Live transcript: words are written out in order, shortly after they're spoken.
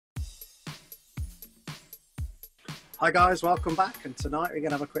Hi guys, welcome back, and tonight we're going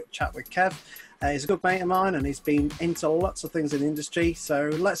to have a quick chat with Kev. He's a good mate of mine and he's been into lots of things in the industry,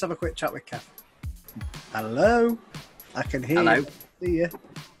 so let's have a quick chat with Kev. Hello, I can hear you. See you.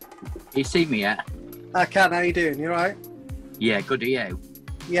 You see me yet? I can, how you doing? You alright? Yeah, good, are you?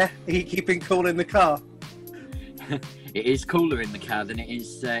 Yeah, are you keeping cool in the car? It is cooler in the car than it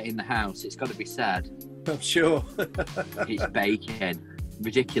is in the house, it's got to be said. I'm sure. It's baking.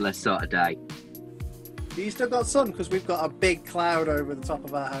 Ridiculous sort of day. You still got sun? Because we've got a big cloud over the top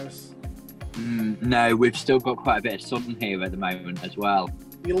of our house. No, we've still got quite a bit of sun here at the moment as well.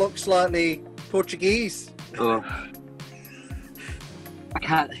 You look slightly Portuguese. Oh. I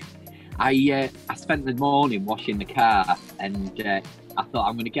can't. I spent the morning washing the car, and I thought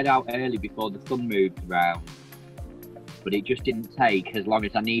I'm going to get out early before the sun moved around, but it just didn't take as long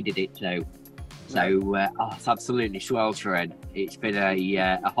as I needed it to. So it's absolutely sweltering. It's been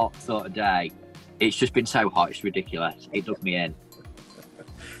a hot sort of day. It's just been so hot, it's ridiculous. It took me in.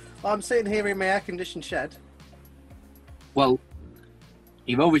 I'm sitting here in my air-conditioned shed. Well,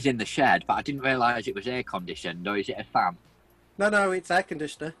 you're always in the shed, but I didn't realise it was air-conditioned, or is it a fan? No, it's air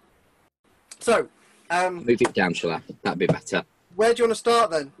conditioner. So, move it down, shall I? That'd be better. Where do you want to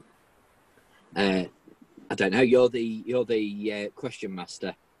start then? I don't know. You're the question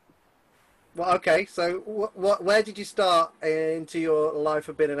master. Well, okay. So, where did you start into your life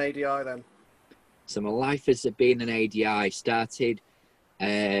of being an ADI then? So my life as being an ADI started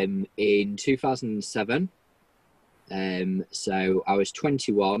in 2007. So I was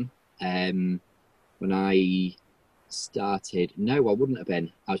 21 when I started. No, I wouldn't have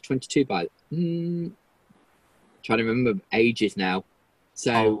been. I was 22 by... trying to remember ages now.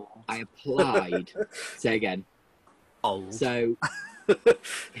 So I applied. Say again. Old. So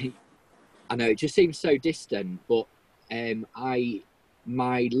I know it just seems so distant, but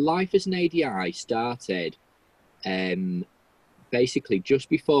my life as an ADI started basically just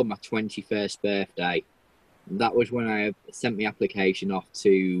before my 21st birthday. That was when I sent my application off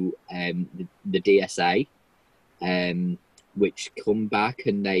to the DSA, which come back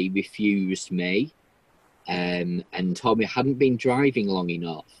and they refused me and told me I hadn't been driving long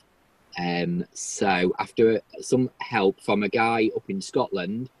enough. So after some help from a guy up in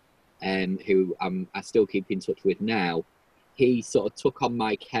Scotland, who I still keep in touch with now, he sort of took on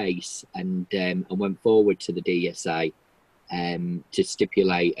my case and went forward to the DSA to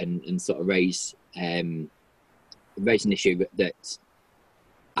stipulate and sort of raise an issue that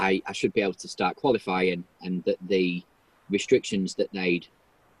I should be able to start qualifying, and that the restrictions that they'd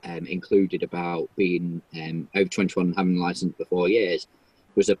included about being over 21 and having a licence for 4 years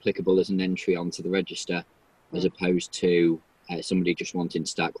was applicable as an entry onto the register, as opposed to somebody just wanting to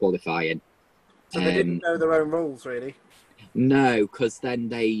start qualifying. So they didn't know their own rules, really? No, because then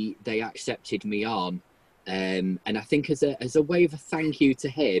they accepted me on, and I think as a way of a thank you to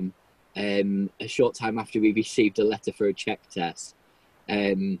him, a short time after we received a letter for a check test.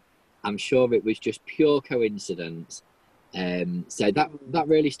 I'm sure it was just pure coincidence. So that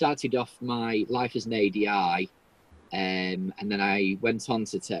really started off my life as an ADI, and then I went on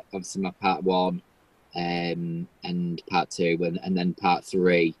to take obviously my part 1 and part 2 and then part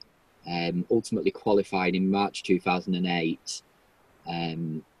 3. Ultimately qualified in March 2008,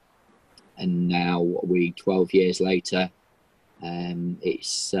 and now 12 years later,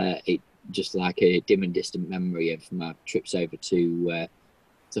 it's just like a dim and distant memory of my trips over to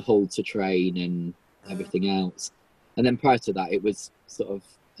Hull to train and everything else. And then prior to that, it was sort of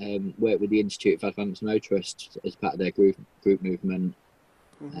work with the Institute of Advanced Motorists as part of their group movement,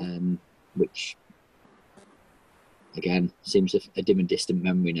 which again seems a dim and distant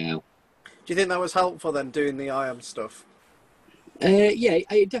memory now. Do you think that was helpful then, doing the IAM stuff? Yeah,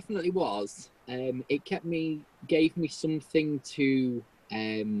 it definitely was. It gave me something to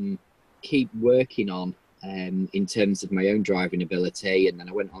keep working on in terms of my own driving ability, and then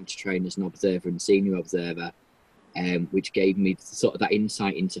I went on to train as an observer and senior observer, which gave me sort of that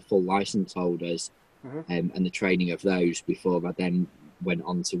insight into full licence holders and the training of those before I then went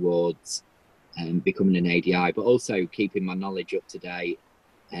on towards becoming an ADI, but also keeping my knowledge up to date.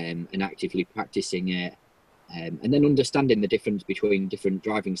 And actively practicing it, and then understanding the difference between different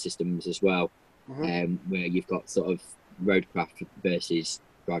driving systems as well, where you've got sort of roadcraft versus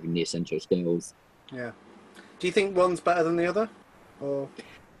driving the essential skills. Yeah. Do you think one's better than the other? Or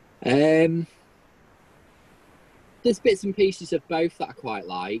there's bits and pieces of both that I quite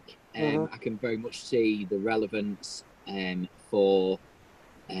like. I can very much see the relevance for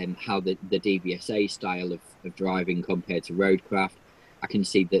how the DVSA style of driving compared to roadcraft. I can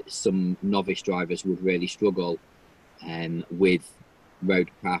see that some novice drivers would really struggle with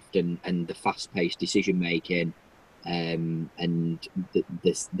roadcraft and the fast-paced decision making and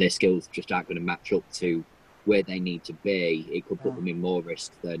their skills just aren't going to match up to where they need to be. It could put them in more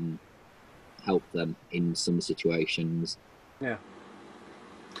risk than help them in some situations. Yeah.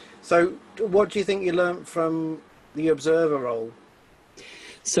 So what do you think you learnt from the observer role?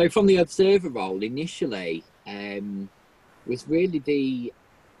 So from the observer role initially was really the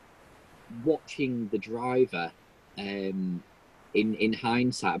watching the driver. In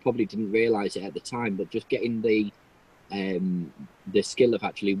hindsight, I probably didn't realise it at the time, but just getting the skill of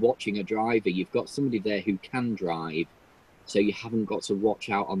actually watching a driver. You've got somebody there who can drive, so you haven't got to watch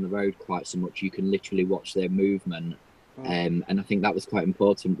out on the road quite so much. You can literally watch their movement. And I think that was quite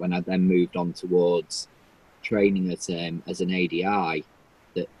important when I then moved on towards training as an ADI,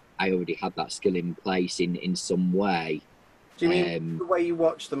 that I already had that skill in place in some way. Do you mean the way you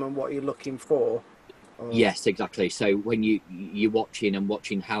watch them and what you're looking for? Or... Yes, exactly. So when you're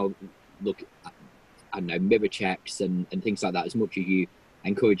watching how, look, I don't know, mirror checks and things like that, as much as you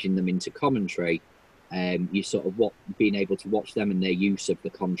encouraging them into commentary, you sort of being able to watch them and their use of the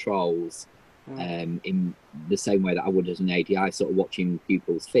controls in the same way that I would as an ADI, sort of watching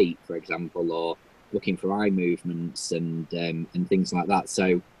pupils' feet, for example, or looking for eye movements and things like that.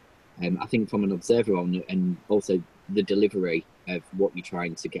 So I think from an observer on, and also the delivery of what you're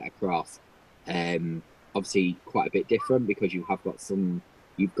trying to get across, obviously quite a bit different, because you've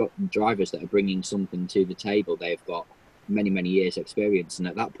got drivers that are bringing something to the table. They've got many years experience, and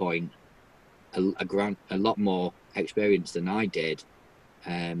at that point a lot more experience than I did.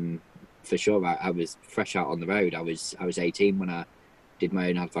 For sure, I was fresh out on the road. I was 18 when I did my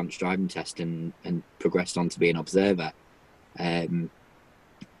own advanced driving test and progressed on to be an observer.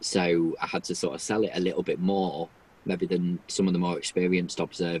 So I had to sort of sell it a little bit more, maybe, than some of the more experienced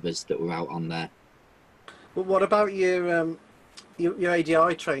observers that were out on there. But what about your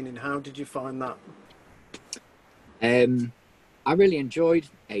ADI training? How did you find that? I really enjoyed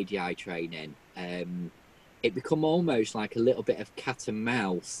ADI training. It become almost like a little bit of cat and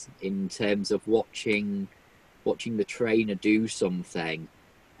mouse in terms of watching the trainer do something,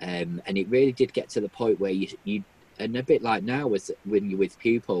 and it really did get to the point where you and a bit like now when you're with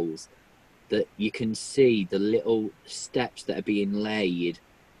pupils, that you can see the little steps that are being laid,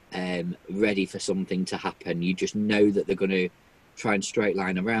 ready for something to happen. You just know that they're going to try and straight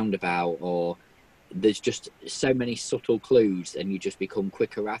line a roundabout, or there's just so many subtle clues, and you just become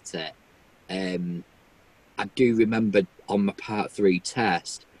quicker at it. I do remember on my part 3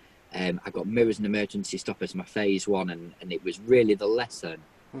 test, I got mirrors and emergency stop as my phase 1, and it was really the lesson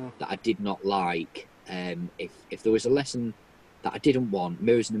that I did not like. If there was a lesson that I didn't want,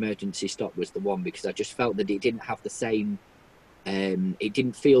 mirrors and emergency stop was the one, because I just felt that it didn't have the same, it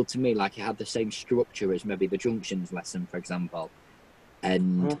didn't feel to me like it had the same structure as maybe the junctions lesson, for example.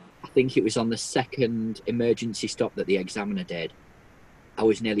 And I think it was on the second emergency stop that the examiner did, I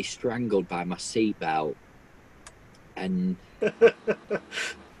was nearly strangled by my seatbelt. And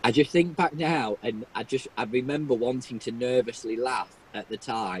I just think back now, and I remember wanting to nervously laugh at the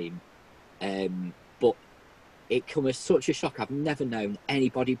time, but it come as such a shock. I've never known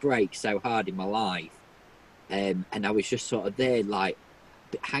anybody brake so hard in my life, and I was just sort of there, like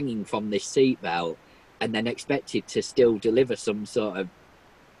hanging from this seatbelt, and then expected to still deliver some sort of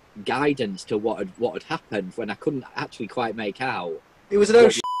guidance to what had happened, when I couldn't actually quite make out. It was an oh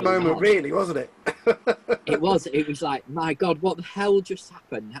shit moment, really, wasn't it? It was like, my God, what the hell just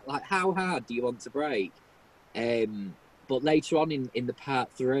happened? Like, how hard do you want to brake? But later on in the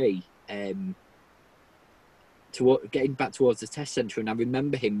part 3, getting back towards the test centre, and I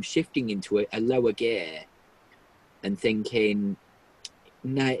remember him shifting into a lower gear and thinking,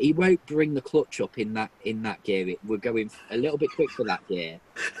 no, he won't bring the clutch up in that gear. We're going a little bit quick for that gear.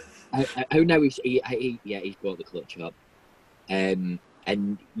 Oh no, he's brought the clutch up.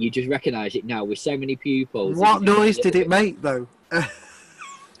 And you just recognise it now with so many pupils. What noise did it make, though?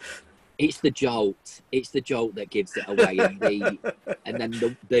 It's the jolt. It's the jolt that gives it away, and then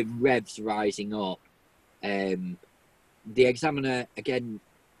the revs rising up. The examiner, again,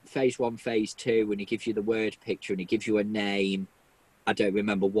 phase 1, phase 2, when he gives you the word picture and he gives you a name. I don't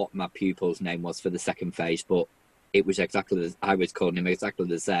remember what my pupil's name was for the second phase, but it was I was calling him exactly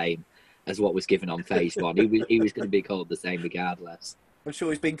the same as what was given on phase 1. He was going to be called the same regardless. I'm sure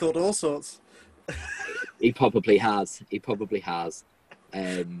he's been called all sorts. He probably has.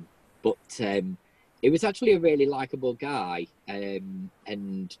 But it was actually a really likeable guy,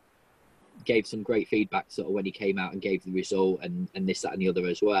 and gave some great feedback sort of when he came out and gave the result and this, that and the other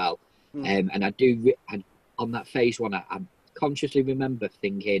as well. And I on that phase 1, I consciously remember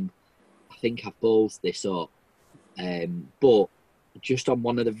thinking, I think I've ballsed this up. But just on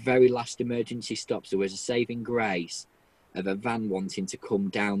one of the very last emergency stops, there was a saving grace of a van wanting to come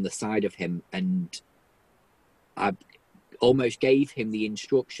down the side of him, and I almost gave him the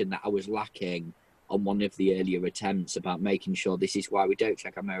instruction that I was lacking on one of the earlier attempts about making sure this is why we don't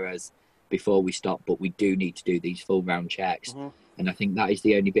check our mirrors before we stop, but we do need to do these full round checks. And I think that is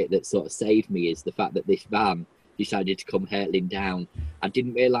the only bit that sort of saved me, is the fact that this van decided to come hurtling down. I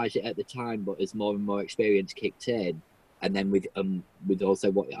didn't realise it at the time, but as more and more experience kicked in, and then with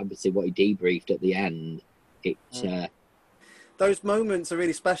also what he debriefed at the end, those moments are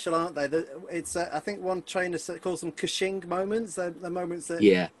really special, aren't they? It's I think one trainer calls them Kashing moments. They're the moments that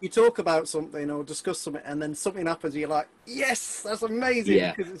you talk about something or discuss something, and then something happens, and you're like, yes, that's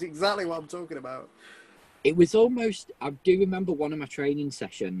amazing, because it's exactly what I'm talking about. It was almost, I do remember one of my training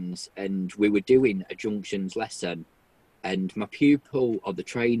sessions, and we were doing a junctions lesson, and my pupil, or the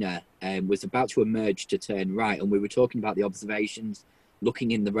trainer, was about to emerge to turn right, and we were talking about the observations,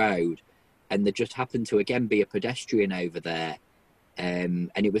 looking in the road, and there just happened to again be a pedestrian over there. And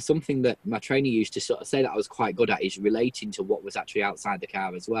it was something that my trainer used to sort of say that I was quite good at, is relating to what was actually outside the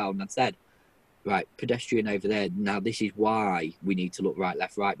car as well. And I said, right, pedestrian over there, now this is why we need to look right,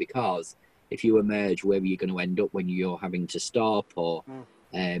 left, right, because if you emerge, where are you going to end up when you're having to stop? Or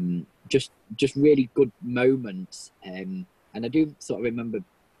just really good moments. And I do sort of remember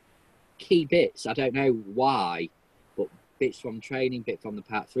key bits. I don't know why, but bits from training, bit from the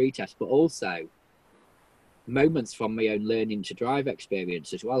Part 3 test, but also moments from my own learning to drive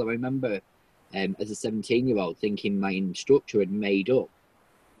experience as well. I remember as a 17-year-old thinking my instructor had made up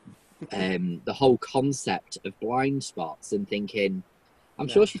the whole concept of blind spots, and thinking, I'm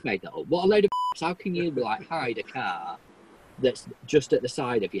sure she's made that up. What a load of how can you like hide a car that's just at the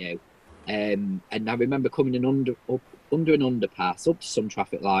side of you? And I remember coming in under an underpass up to some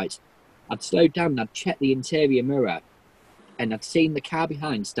traffic lights. I'd slowed down and I'd checked the interior mirror, and I'd seen the car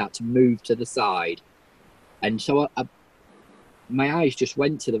behind start to move to the side. And so my eyes just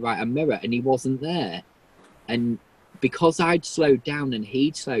went to the right-hand mirror, and he wasn't there. And because I'd slowed down and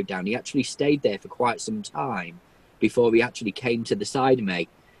he'd slowed down, he actually stayed there for quite some time before he actually came to the side of me.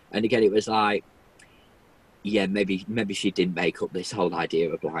 And again, it was like, yeah, maybe she didn't make up this whole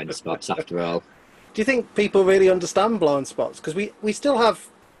idea of blind spots after all. Do you think people really understand blind spots? Because we still have,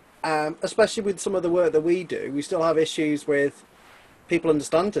 especially with some of the work that we do, we still have issues with people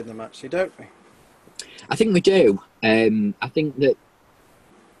understanding them, actually, don't we? I think we do. I think that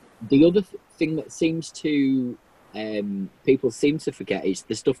the other thing that seems to people seem to forget is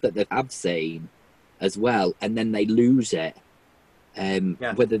the stuff that they have seen as well, and then they lose it.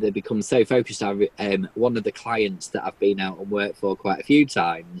 Whether they become so focused. One of the clients that I've been out and worked for quite a few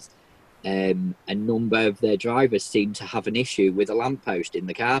times, a number of their drivers seem to have an issue with a lamppost in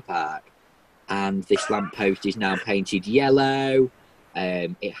the car park, and this lamppost is now painted yellow.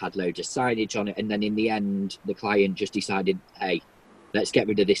 It had loads of signage on it, and then in the end the client just decided, hey, let's get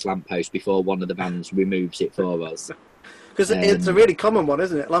rid of this lamppost before one of the vans removes it for us. Because it's a really common one,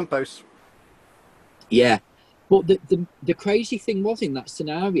 isn't it, lampposts? Yeah, but the crazy thing was, in that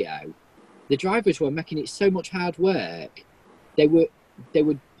scenario, the drivers were making it so much hard work. They were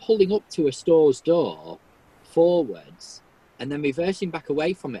pulling up to a store's door forwards and then reversing back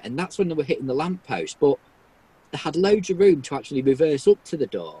away from it, and that's when they were hitting the lamppost. But they had loads of room to actually reverse up to the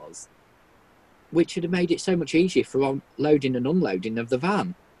doors, which would have made it so much easier for loading and unloading of the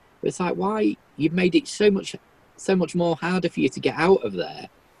van. It's like, why? You've made it so much more harder for you to get out of there,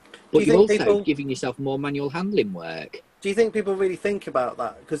 but you're also giving yourself more manual handling work. Do you think people really think about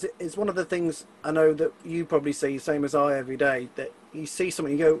that? Because it's one of the things I know that you probably see, same as I, every day, that you see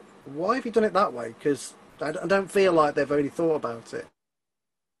something, you go, why have you done it that way? Because I don't feel like they've really thought about it.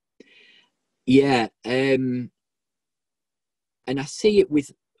 Yeah, and I see it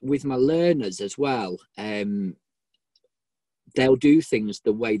with my learners as well. They'll do things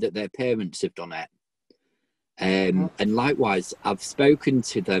the way that their parents have done it. And likewise, I've spoken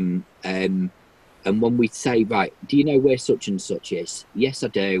to them, and when we say, right, do you know where such and such is? Yes, I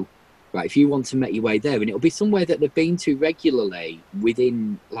do. Right, if you want to make your way there, and it'll be somewhere that they've been to regularly,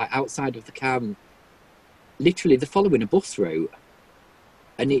 within, like, outside of the car, and literally they're following a bus route.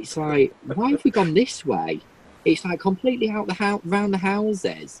 And it's like, why have we gone this way? It's like completely out round the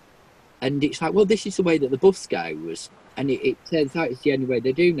houses. And it's like, well, this is the way that the bus goes. And it turns out it's the only way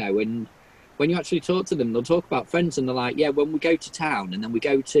they do know. And when you actually talk to them, they'll talk about friends, and they're like, yeah, when we go to town and then we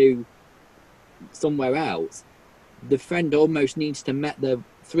go to somewhere else, the friend almost needs to met the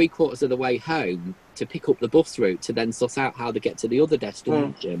 3/4 of the way home to pick up the bus route to then suss out how to get to the other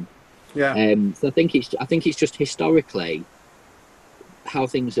destination. So I think it's just historically how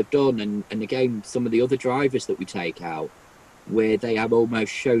things have done, and again, some of the other drivers that we take out, where they are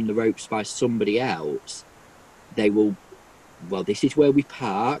almost shown the ropes by somebody else, they will, well, this is where we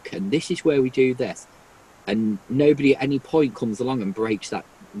park and this is where we do this. And nobody at any point comes along and breaks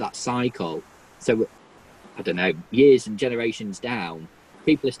that cycle. So, I don't know, years and generations down,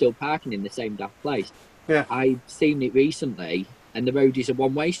 people are still parking in the same daft place. Yeah. I've seen it recently, and the road is a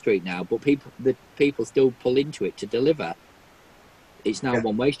one-way street now, but the people still pull into it to deliver. It's now a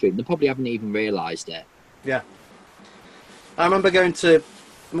one-way street, and they probably haven't even realised it. Yeah. I remember going to...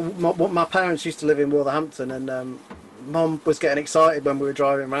 My parents used to live in Wolverhampton, and Mum was getting excited when we were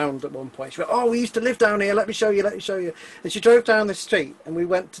driving around at one point. She went, "Oh, we used to live down here, let me show you. And she drove down the street, and we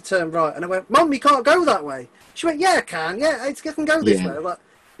went to turn right, and I went, "Mum, you can't go that way." She went, "Yeah, I can, I can go this way." I was like,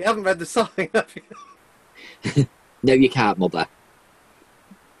 "You haven't read the sign, have you?" No, you can't, Mother.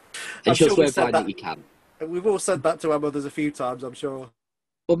 And she'll swear by that you can. We've all said that to our mothers a few times, I'm sure.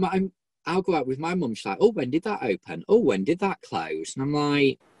 Well, I'll go out with my mum, she's like, "Oh, when did that open? Oh, when did that close?" And I'm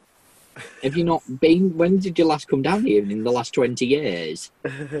like, have you not been? When did you last come down here in the last 20 years?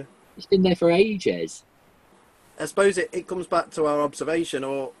 It's been there for ages. I suppose it comes back to our observation,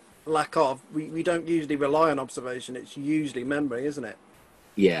 or lack of. We don't usually rely on observation. It's usually memory, isn't it?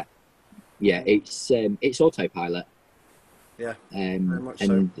 Yeah. It's autopilot. Yeah, very much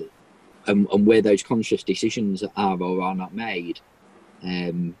so. And where those conscious decisions are or are not made.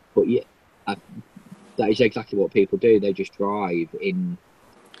 But yeah, that is exactly what people do. They just drive in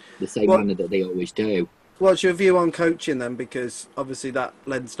the same manner that they always do. What's your view on coaching then? Because obviously that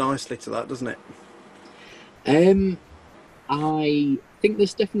lends nicely to that, doesn't it? I think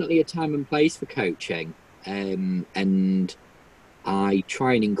there's definitely a time and place for coaching, and I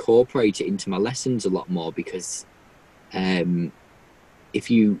try and incorporate it into my lessons a lot more, because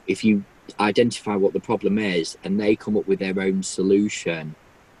if you identify what the problem is and they come up with their own solution,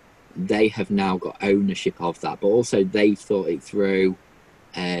 they have now got ownership of that, but also they've thought it through.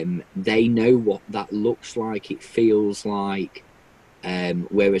 They know what that looks like, it feels like,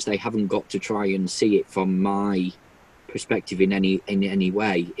 whereas they haven't got to try and see it from my perspective in any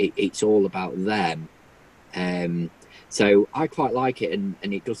way. It's all about them. So I quite like it, and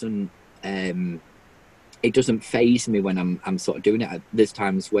it doesn't faze me when I'm sort of doing it. There's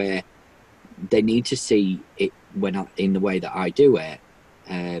times where they need to see it in the way that I do it,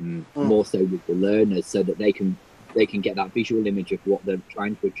 more so with the learners, so that they can get that visual image of what they're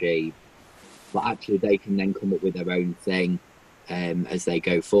trying to achieve, but actually they can then come up with their own thing as they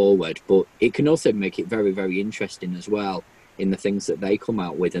go forward. But it can also make it very, very interesting as well, in the things that they come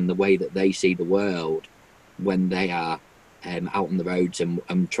out with and the way that they see the world when they are out on the roads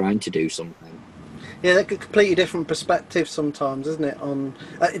and trying to do something. Yeah, a completely different perspective sometimes, isn't it? On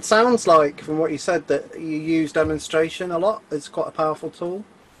it sounds like, from what you said, that you use demonstration a lot. It's quite a powerful tool.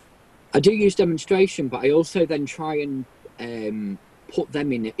 I do use demonstration, but I also then try and put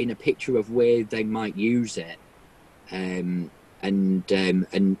them in a picture of where they might use it. And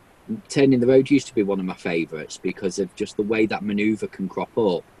turning the road used to be one of my favourites because of just the way that manoeuvre can crop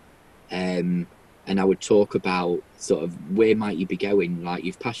up. And I would talk about sort of where might you be going, like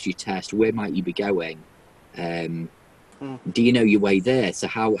you've passed your test, where might you be going? Do you know your way there? So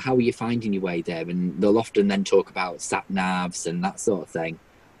how are you finding your way there? And they'll often then talk about sat navs and that sort of thing.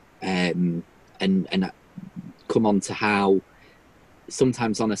 And come on to how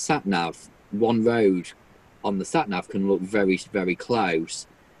sometimes on a sat nav, one road on the sat nav can look very, very close,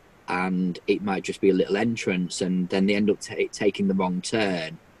 and it might just be a little entrance, and then they end up taking the wrong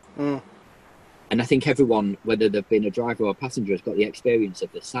turn. And I think everyone, whether they've been a driver or a passenger, has got the experience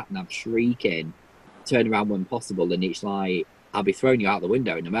of the sat nav shrieking, turn around when possible, and it's like, I'll be throwing you out the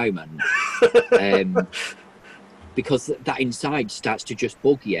window in a moment. Because that inside starts to just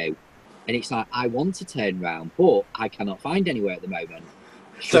bug you, and it's like, I want to turn around, but I cannot find anywhere at the moment.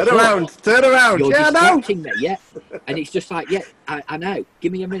 Turn around. You're distracting me, yeah. And it's just like, yeah, I know.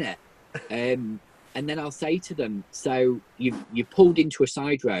 Give me a minute. And then I'll say to them, so you've pulled into a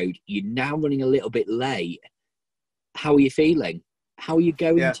side road. You're now running a little bit late. How are you feeling? How are you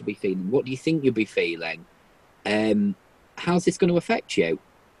going to be feeling? What do you think you'll be feeling? How's this going to affect you?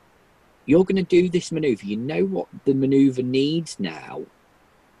 You're going to do this manoeuvre. You know what the manoeuvre needs now,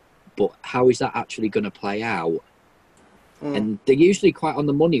 but how is that actually going to play out? And they're usually quite on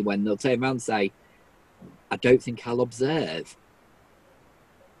the money when they'll turn around and say, I don't think I'll observe.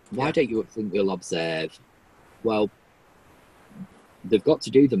 Why don't you think you'll observe? Well, they've got to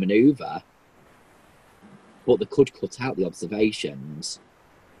do the manoeuvre, but they could cut out the observations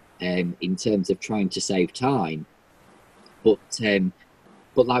in terms of trying to save time. But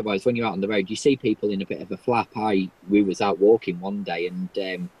likewise, when you're out on the road, you see people in a bit of a flap. We was out walking one day, and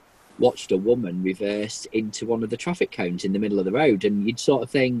watched a woman reverse into one of the traffic cones in the middle of the road, and you'd sort of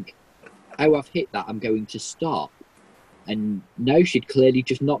think, oh, I've hit that, I'm going to stop. And no, she'd clearly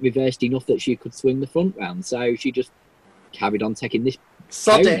just not reversed enough that she could swing the front round, so she just carried on taking this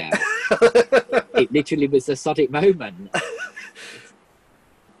Sod cone it. out. It literally was a sod it moment.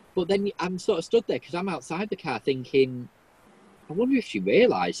 But then I'm sort of stood there because I'm outside the car thinking, I wonder if she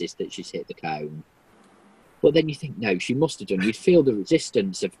realises that she's hit the cone. But then you think, no, she must have done. You'd feel the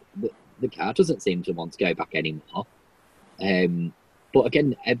resistance of the car doesn't seem to want to go back anymore. But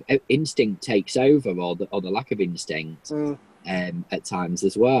again, instinct takes over, or the lack of instinct at times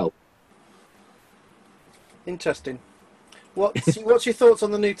as well. Interesting. What's your thoughts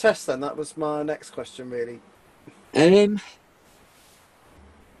on the new test then? That was my next question, really.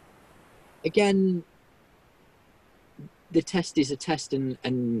 Again, the test is a test,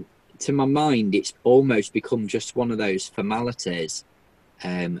 and to my mind, it's almost become just one of those formalities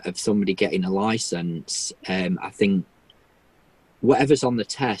of somebody getting a license. I think whatever's on the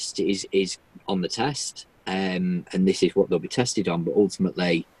test is on the test, and this is what they'll be tested on. But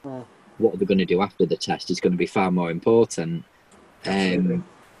ultimately, what they're going to do after the test is going to be far more important.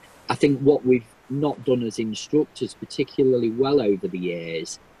 I think what we've not done as instructors particularly well over the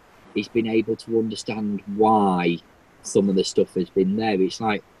years is been able to understand why some of the stuff has been there. It's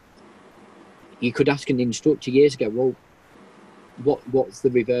like, you could ask an instructor years ago, well, what's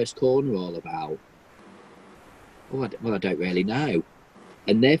the reverse corner all about? Well, I don't really know.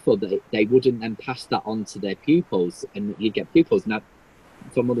 And therefore, they wouldn't then pass that on to their pupils, and you'd get pupils now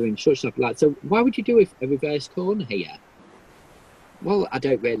from other instructors like, so why would you do a reverse corner here? Well, I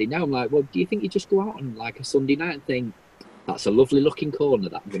don't really know. I'm like, well, do you think you just go out on like a Sunday night and think, that's a lovely looking corner,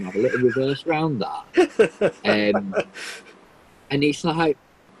 that I'm going to have a little reverse round that? And it's like,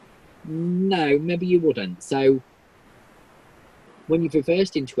 no, maybe you wouldn't. So when you've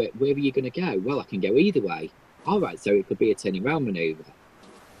reversed into it, where are you going to go? Well, I can go either way. All right, so it could be a turning round manoeuvre.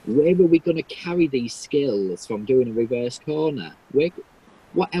 Where are we going to carry these skills from doing a reverse corner?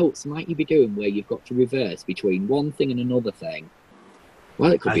 What else might you be doing where you've got to reverse between one thing and another thing?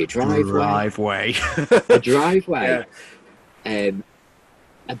 Well, it could be a driveway. A driveway. Yeah.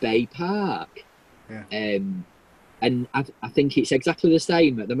 A bay park. Yeah. And I think it's exactly the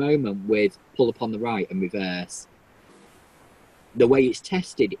same at the moment with pull up on the right and reverse. The way it's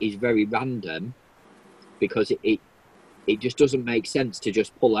tested is very random, because it just doesn't make sense to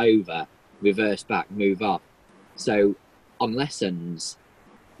just pull over, reverse back, move off. So on lessons,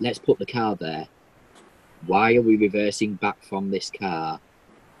 let's put the car there. Why are we reversing back from this car?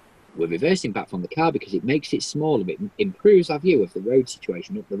 We're reversing back from the car because it makes it smaller. It improves our view of the road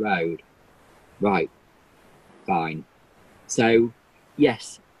situation up the road. Right. Fine. So,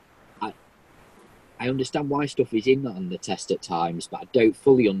 yes, I understand why stuff is in on the test at times, but I don't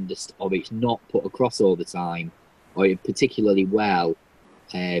fully understand, or it's not put across all the time, or particularly well,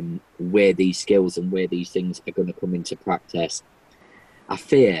 where these skills and where these things are going to come into practice. I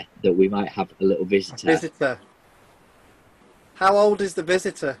fear that we might have a little visitor. Visitor. How old is the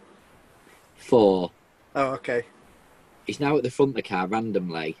visitor? 4. Oh, okay. He's now at the front of the car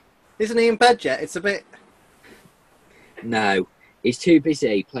randomly. Isn't he in bed yet? It's a bit... No, he's too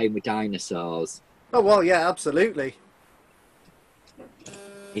busy playing with dinosaurs. Oh, well, yeah, absolutely.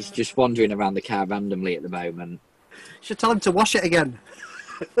 He's just wandering around the car randomly at the moment. Should tell him to wash it again.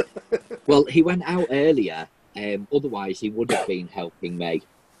 Well, he went out earlier. Otherwise, he would have been helping me.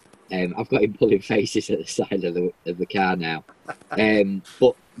 I've got him pulling faces at the side of the car now.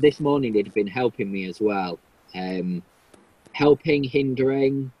 But this morning, he'd been helping me as well. Helping,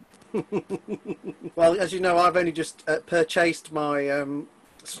 hindering. Well, as you know, I've only just purchased my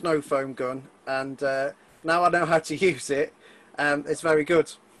snow foam gun, and now I know how to use it. It's very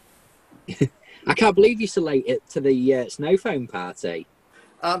good. I can't believe you're so late to the snow foam party.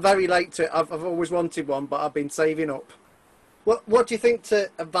 I'm very late to it. I've always wanted one, but I've been saving up. What do you think to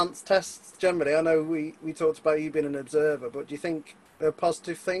advanced tests generally? I know we talked about you being an observer, but do you think they're a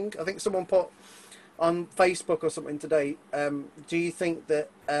positive thing? I think someone put on Facebook or something today, do you think that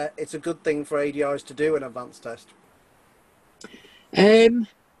it's a good thing for ADIs to do an advanced test?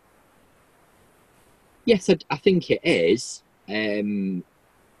 Yes, I think it is.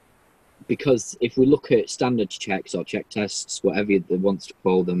 Because if we look at standard checks or check tests, whatever they want to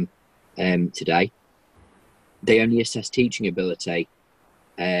call them today, they only assess teaching ability.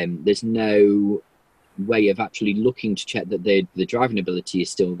 There's no way of actually looking to check that the driving ability is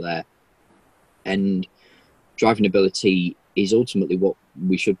still there. And driving ability is ultimately what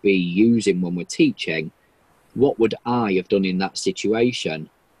we should be using when we're teaching. What would I have done in that situation?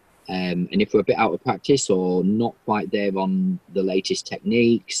 And if we're a bit out of practice or not quite there on the latest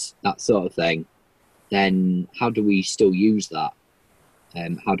techniques, that sort of thing, then how do we still use that?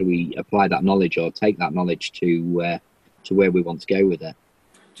 How do we apply that knowledge or take that knowledge to where we want to go with it?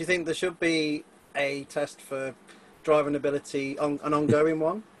 Do you think there should be a test for driving ability, an ongoing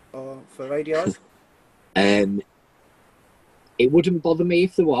one, or for radios? It wouldn't bother me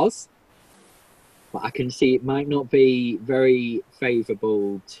if there was, but I can see it might not be very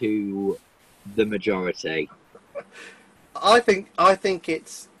favourable to the majority. I think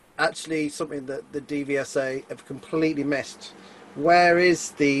it's actually something that the DVSA have completely missed. Where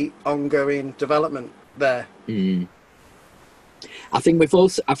is the ongoing development there? I think we've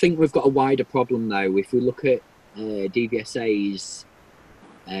got a wider problem though. If we look at DVSA's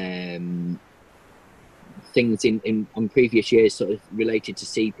things on previous years, sort of related to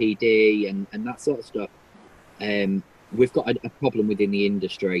CPD and that sort of stuff, we've got a problem within the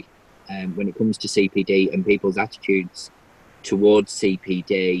industry when it comes to CPD and people's attitudes towards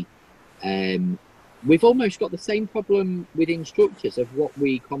CPD. We've almost got the same problem with instructors of what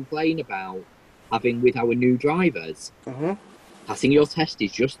we complain about having with our new drivers. Passing your test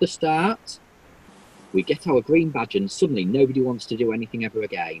is just the start. We get our green badge and suddenly nobody wants to do anything ever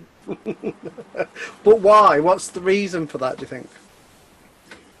again. But why? What's the reason for that, do you think?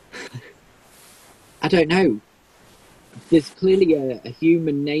 I don't know. There's clearly a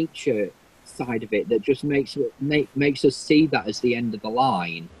human nature side of it that just makes us see that as the end of the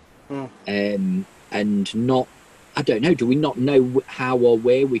line. And not, I don't know, do we not know how or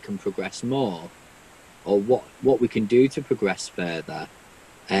where we can progress more, or what we can do to progress further?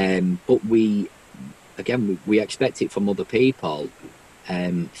 But we expect it from other people,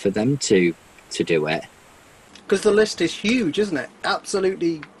 for them to do it. Because the list is huge, isn't it?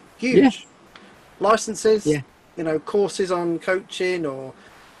 Absolutely huge. Yeah. Licenses, courses on coaching, or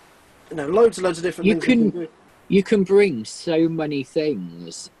loads of different things you can do. You can bring so many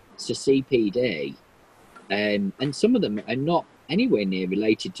things to CPD, and some of them are not anywhere near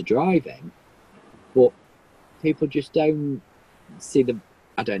related to driving, but people just don't see the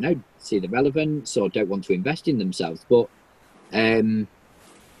relevance or don't want to invest in themselves. But I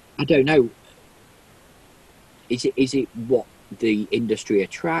don't know, is it what the industry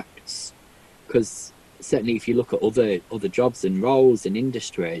attracts? Because certainly if you look at other jobs and roles and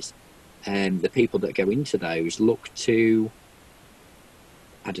industries, the people that go into those look to,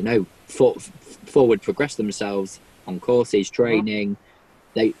 I don't know, forward progress themselves on courses, training.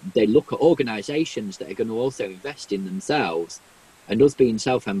 They look at organisations that are going to also invest in themselves. And us being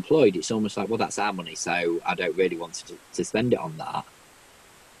self-employed, it's almost like, well, that's our money, so I don't really want to spend it on that.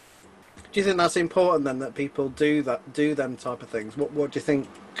 Do you think that's important then, that people do them type of things? What do you think?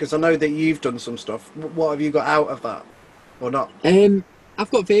 Because I know that you've done some stuff. What have you got out of that, or not? I've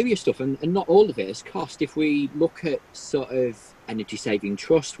got various stuff, and not all of it is cost. If we look at sort of Energy Saving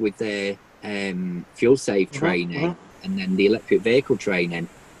Trust with their fuel save training, and then the electric vehicle training,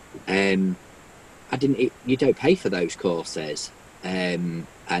 you don't pay for those courses, and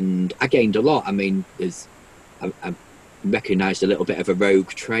I gained a lot. I mean, I recognised a little bit of a rogue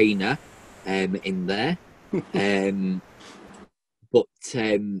trainer in there, but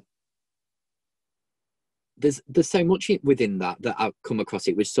there's so much within that I've come across.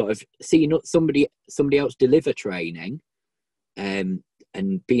 It was sort of seeing somebody else deliver training, and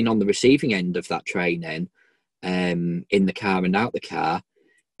being on the receiving end of that training, in the car and out the car,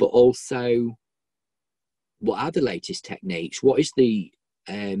 but also what are the latest techniques? What is the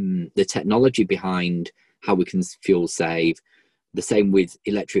technology behind how we can fuel save? The same with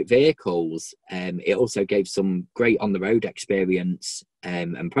electric vehicles. It also gave some great on the road experience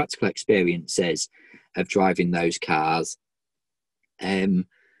and practical experiences of driving those cars.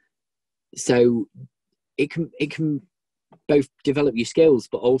 So it can both develop your skills,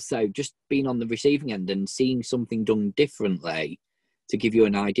 but also just being on the receiving end and seeing something done differently to give you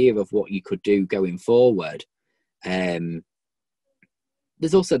an idea of what you could do going forward. There's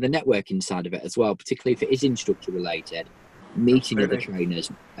also the networking side of it as well, particularly if it is instructor related, meeting other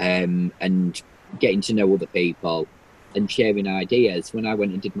trainers, and getting to know other people and sharing ideas. When I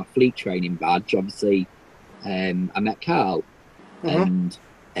went and did my fleet training badge, obviously, I met Carl, and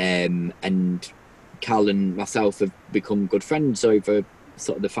Carl and myself have become good friends over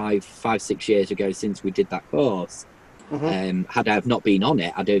sort of the 5-6 years ago since we did that course. Had I have not been on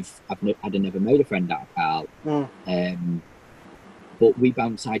it, I'd have never made a friend out of Carl. But we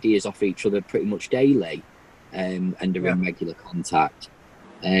bounce ideas off each other pretty much daily, and are in regular contact.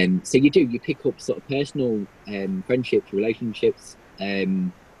 So you pick up sort of personal friendships, relationships,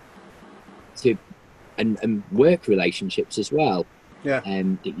 and work relationships as well. Yeah.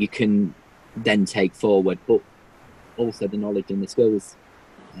 that you can then take forward, but also the knowledge and the skills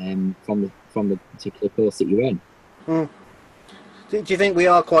from the particular course that you're in. Mm. Do you think we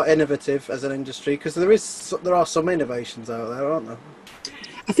are quite innovative as an industry? Because there are some innovations out there, aren't there?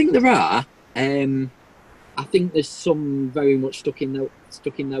 I think there are. I think there's some very much stuck in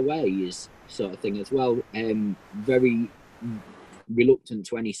their ways, sort of thing as well. Very reluctant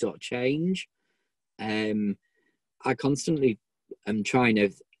to any sort of change. I constantly am trying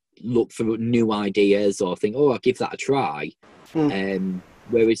to look for new ideas or think, oh, I'll give that a try.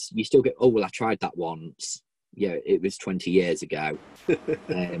 Whereas you still get, oh, well, I tried that once. Yeah, it was 20 years ago.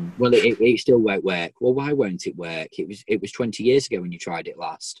 Well, it still won't work. Well, why won't it work? It was 20 years ago when you tried it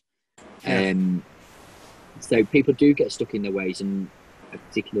last. Yeah. So people do get stuck in their ways and a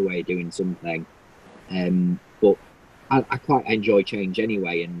particular way of doing something. But I quite enjoy change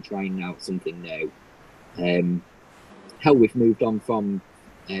anyway and trying out something new. Hell, we've moved on from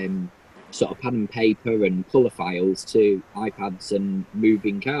sort of pen and paper and colour files to iPads and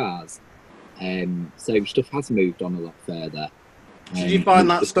moving cars. So stuff has moved on a lot further. Did you find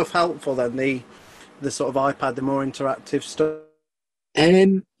that stuff helpful then, the sort of iPad, the more interactive stuff?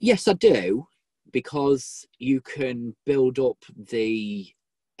 Yes, I do, because you can build up the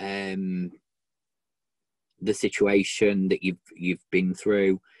situation that you've been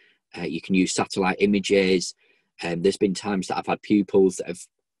through. You can use satellite images. There's been times that I've had pupils that have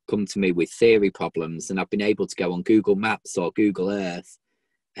come to me with theory problems, and I've been able to go on Google Maps or Google Earth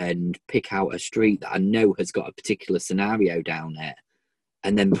and pick out a street that I know has got a particular scenario down it,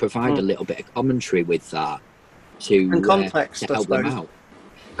 and then provide a little bit of commentary with that and context, to help them out.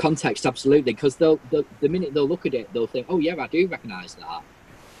 Context, absolutely, because the minute they'll look at it, they'll think, oh yeah, I do recognise that.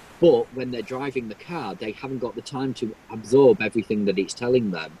 But when they're driving the car, they haven't got the time to absorb everything that it's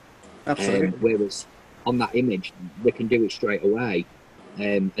telling them. Absolutely. Whereas on that image, they can do it straight away.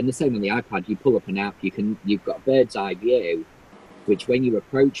 And the same on the iPad. You pull up an app, you've got a bird's eye view, which when you're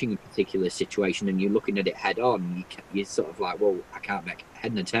approaching a particular situation and you're looking at it head on, you're sort of like, well, I can't make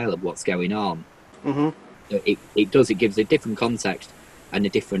head and tail of what's going on. Mm-hmm. It gives a different context and a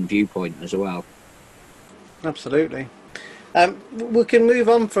different viewpoint as well. Absolutely. We can move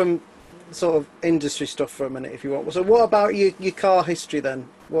on from sort of industry stuff for a minute if you want. So what about your car history then?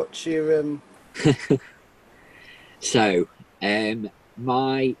 What's your... So,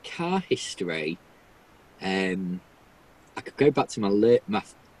 my car history, I could go back to my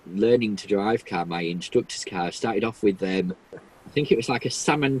learning to drive car, my instructor's car. I started off with, I think it was like a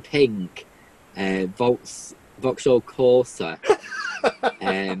salmon pink Vauxhall Corsa.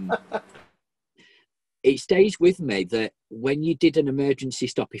 It stays with me that when you did an emergency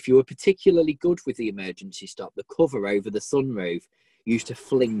stop, if you were particularly good with the emergency stop, the cover over the sunroof used to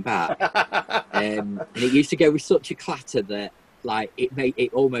fling back. And it used to go with such a clatter that like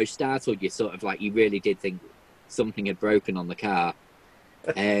it almost startled you, sort of like you really did think something had broken on the car.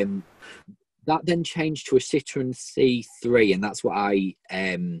 That then changed to a Citroen C3, and that's what I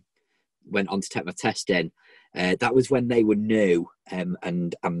went on to take my test in. That was when they were new,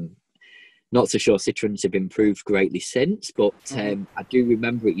 and I'm not so sure Citroens have improved greatly since, but I do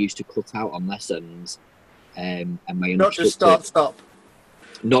remember it used to cut out on lessons. And my not just start-stop.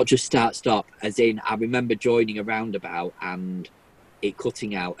 Not just start-stop, as in I remember joining a roundabout and it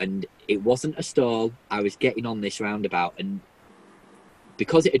cutting out, and it wasn't a stall. I was getting on this roundabout, and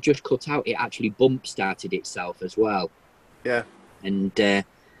because it had just cut out, it actually bump started itself as well. Yeah. And I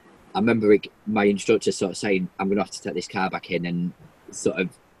remember my instructor sort of saying, I'm going to have to take this car back in, and sort of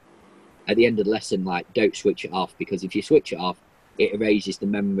at the end of the lesson, like, don't switch it off, because if you switch it off, it erases the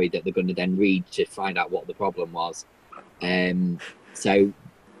memory that they're going to then read to find out what the problem was. So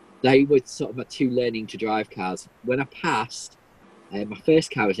they were sort of my two learning to drive cars. When I passed, my first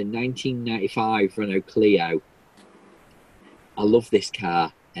car was in 1995 Renault Clio. I love this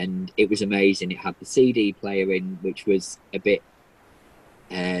car, and it was amazing. It had the CD player in, which was a bit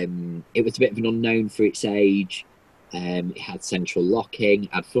of an unknown for its age. It had central locking,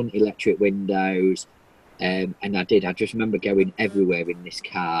 had front electric windows, and I just remember going everywhere in this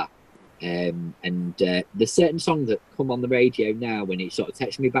car. And there's certain songs that come on the radio now when it sort of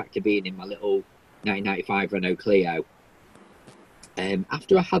takes me back to being in my little 1995 Renault Clio.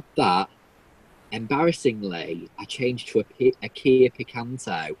 After I had that, embarrassingly, I changed to a Kia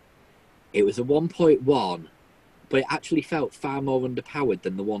Picanto. It was a 1.1, but it actually felt far more underpowered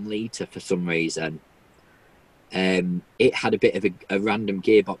than the 1 litre for some reason. It had a bit of a random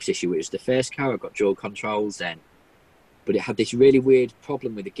gearbox issue. It was the first car I got dual controls in, but it had this really weird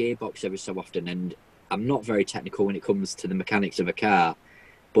problem with the gearbox every so often, and I'm not very technical when it comes to the mechanics of a car,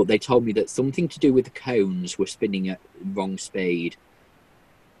 but they told me that something to do with the cones were spinning at wrong speed,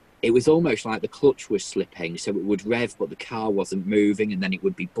 it was almost like the clutch was slipping, so it would rev, but the car wasn't moving, and then it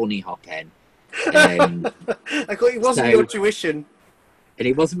would be bunny hopping. I thought it wasn't your tuition. And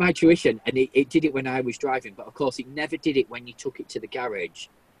it wasn't my tuition, and it did it when I was driving, but of course it never did it when you took it to the garage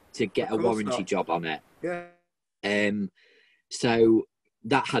to get a warranty job on it. Yeah. So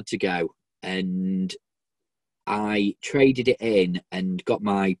that had to go, and I traded it in and got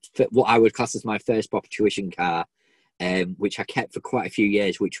what I would class as my first proper tuition car, which I kept for quite a few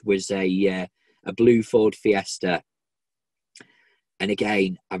years, which was a blue Ford Fiesta. And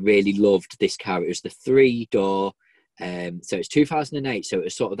again, I really loved this car. It was the 3-door. So it's 2008, so it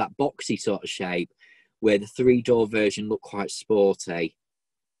was sort of that boxy sort of shape, where the 3-door version looked quite sporty.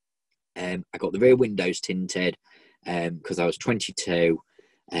 I got the rear windows tinted because I was 22,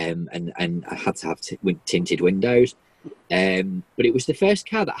 and I had to have tinted windows. But it was the first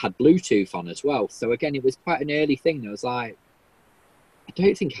car that had Bluetooth on as well. So again, it was quite an early thing. I was like, I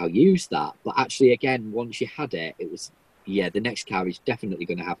don't think I'll use that. But actually, again, once you had it, it was, yeah, the next car is definitely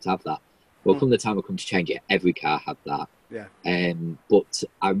going to have that. Well, come the time I come to change it, every car had that. Yeah. But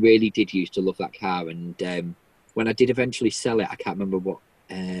I really did used to love that car. And when I did eventually sell it, I can't remember what,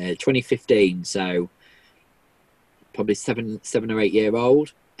 2015, so probably seven or 8 year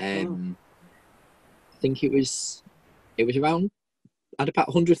old. I think it was around, I had about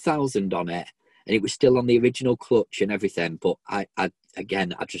 100,000 on it, and it was still on the original clutch and everything. But I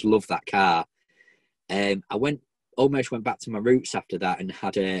just love that car. I almost went back to my roots after that and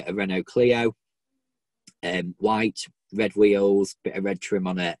had a Renault Clio, white, red wheels, bit of red trim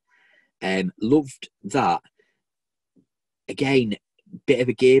on it. Loved that. Again, bit of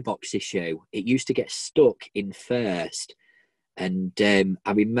a gearbox issue. It used to get stuck in first, and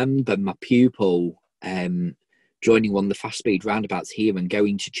I remember my pupil joining one of the fast speed roundabouts here and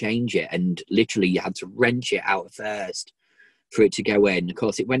going to change it, and literally you had to wrench it out of first for it to go in. Of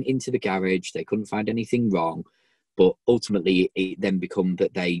course, it went into the garage. They couldn't find anything wrong, but ultimately it then became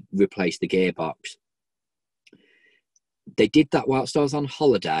that they replaced the gearbox. They did that whilst I was on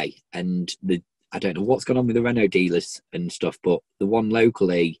holiday, and I don't know what's gone on with the Renault dealers and stuff, but the one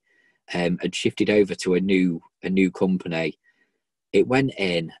locally had shifted over to a new company. It went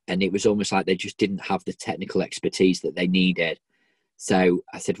in, and it was almost like they just didn't have the technical expertise that they needed. So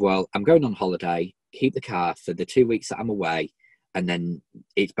I said, well, I'm going on holiday, keep the car for the 2 weeks that I'm away, and then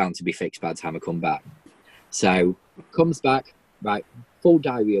it's bound to be fixed by the time I come back. So comes back, right, full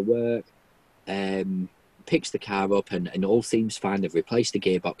diary of work, picks the car up, and all seems fine. They've replaced the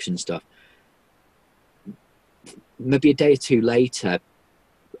gearbox and stuff. Maybe a day or two later,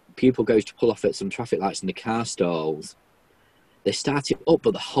 pupil goes to pull off at some traffic lights and the car stalls. They start it up,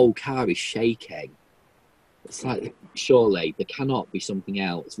 but the whole car is shaking. It's like, surely there cannot be something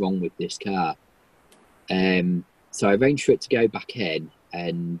else wrong with this car. So I arranged for it to go back in,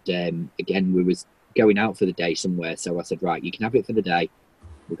 and again, we was going out for the day somewhere. So I said, right, you can have it for the day.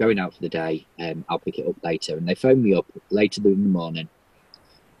 We're going out for the day. I'll pick it up later. And they phoned me up later in the morning.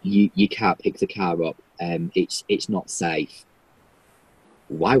 You can't pick the car up. It's not safe.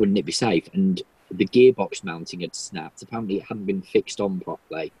 Why wouldn't it be safe? And the gearbox mounting had snapped. Apparently it hadn't been fixed on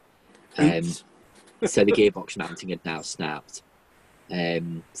properly. So the gearbox mounting had now snapped.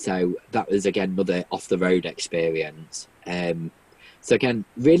 So that was, again, another off-the-road experience. So again,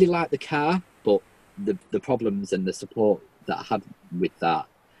 really liked the car, but the problems and the support that I had with that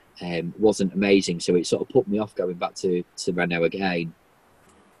wasn't amazing. So it sort of put me off going back to Renault again.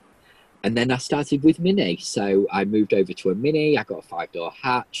 And then I started with Mini. So I moved over to a Mini. I got a 5-door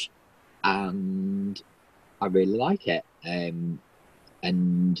hatch, and I really like it.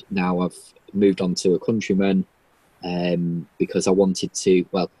 And now I've moved on to a Countryman because I wanted to,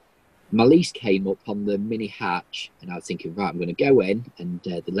 well, my lease came up on the Mini hatch, and I was thinking, right, I'm going to go in, and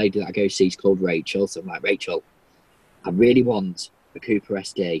the lady that I go see is called Rachel. So I'm like, Rachel, I really want a Cooper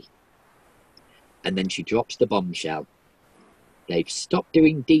SD. And then she drops the bombshell. They've stopped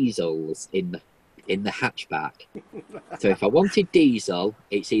doing diesels in the hatchback. So if I wanted diesel,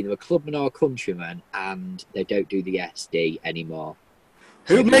 it's either a Clubman or a Countryman, and they don't do the SD anymore.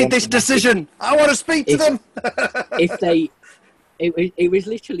 Who made this decision? I want to speak to them. It was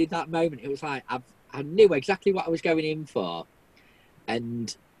literally that moment. It was like I knew exactly what I was going in for,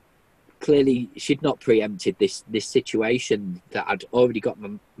 and clearly she'd not preempted this situation that I'd already got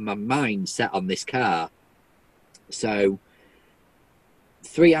my mind set on this car. So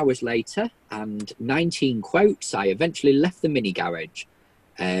 3 hours later and 19 quotes, I eventually left the Mini garage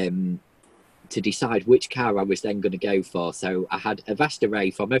to decide which car I was then going to go for. So I had a vast array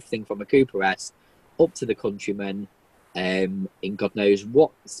from everything from a Cooper S up to the Countryman, in God knows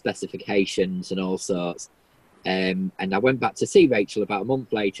what specifications and all sorts. And I went back to see Rachel about a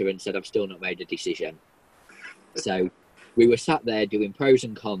month later and said, I've still not made a decision. So we were sat there doing pros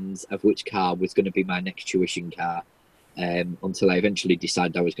and cons of which car was going to be my next tuition car, until I eventually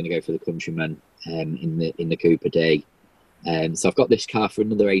decided I was going to go for the Countryman in the Cooper D. So I've got this car for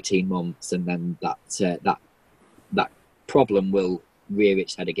another 18 months, and then that problem will rear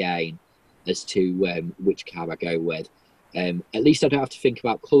its head again as to which car I go with. At least I don't have to think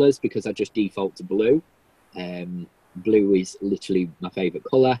about colours, because I just default to blue. Blue is literally my favourite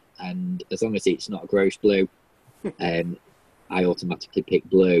colour, and as long as it's not a gross blue, I automatically pick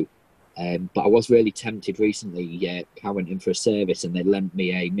blue. But I was really tempted recently. I went in for a service and they lent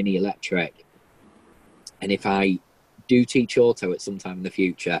me a Mini Electric, and if I do teach auto at some time in the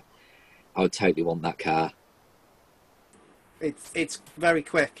future, I would totally want that car. It's very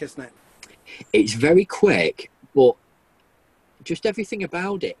quick, isn't it? It's very quick, but just everything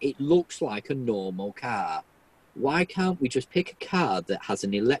about it, it looks like a normal car. Why can't we just pick a car that has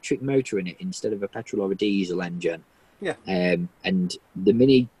an electric motor in it instead of a petrol or a diesel engine? Yeah. And the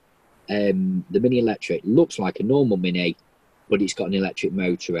Mini Electric looks like a normal Mini, but it's got an electric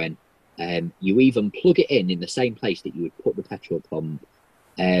motor in. You even plug it in the same place that you would put the petrol pump,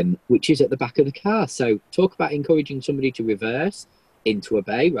 which is at the back of the car. So talk about encouraging somebody to reverse into a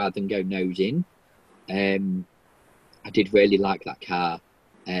bay rather than go nose in. I did really like that car.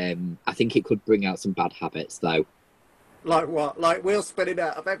 I think it could bring out some bad habits, though. Like what? Like wheel spinning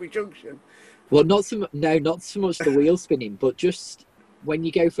out of every junction? Well, not so much the wheel spinning, but just when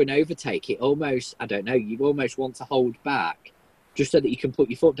you go for an overtake, it almost, I don't know, you almost want to hold back just so that you can put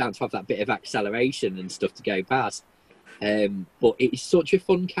your foot down to have that bit of acceleration and stuff to go past. But it's such a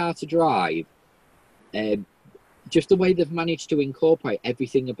fun car to drive. Just the way they've managed to incorporate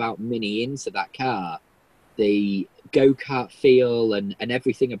everything about Mini into that car, the go-kart feel and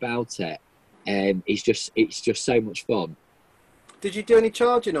everything about it, it's just so much fun. Did you do any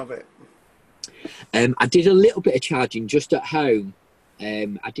charging of it? I did a little bit of charging just at home.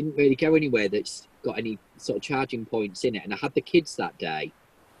 I didn't really go anywhere that's got any sort of charging points in it, and I had the kids that day,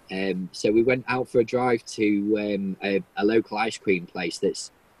 so we went out for a drive to a local ice cream place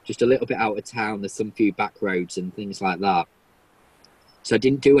that's just a little bit out of town. There's some few back roads and things like that, so I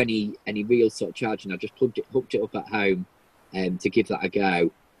didn't do any real sort of charging. I just hooked it up at home to give that a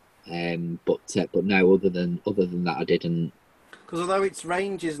go, but no, other than that, I didn't. Because although its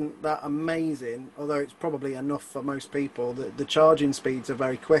range isn't that amazing, although it's probably enough for most people, the charging speeds are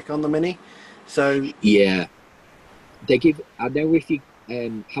very quick on the Mini. So yeah, I know if you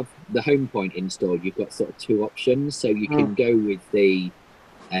have the home point installed, you've got sort of two options. So you can go with the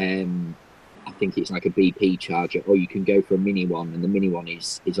I think it's like a BP charger, or you can go for a mini one, and the mini one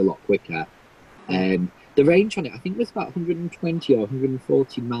is a lot quicker. The range on it, I think, was about 120 or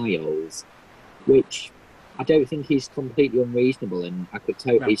 140 miles, which I don't think is completely unreasonable, and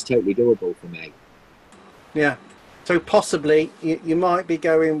it's totally doable for me. Yeah. So possibly you might be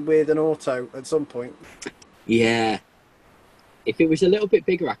going with an auto at some point. Yeah. If it was a little bit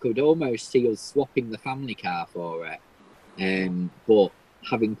bigger, I could almost see us swapping the family car for it. But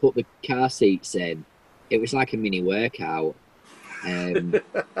having put the car seats in, it was like a mini workout.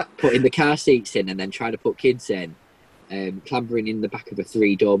 Putting the car seats in and then trying to put kids in, clambering in the back of a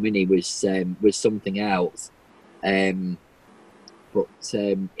 3-door Mini was something else. But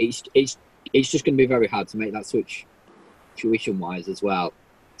it's just going to be very hard to make that switch tuition wise as well,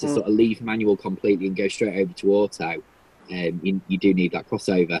 to sort of leave manual completely and go straight over to auto. You do need that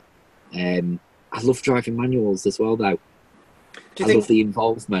crossover. I love driving manuals as well, though. I love the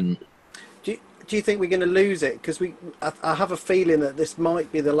involvement. Do you think we're going to lose it? Because I have a feeling that this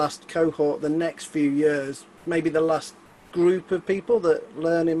might be the last cohort, the next few years, maybe the last group of people that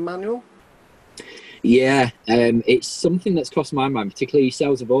learn in manual. Yeah, it's something that's crossed my mind, particularly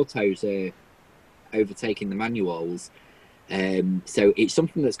sales of autos are overtaking the manuals. So it's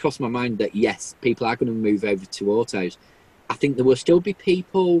something that's crossed my mind that, yes, people are going to move over to autos. I think there will still be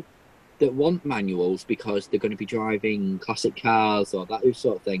people that want manuals because they're going to be driving classic cars or those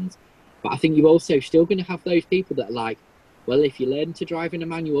sort of things. But I think you're also still going to have those people that are like, well, if you learn to drive in a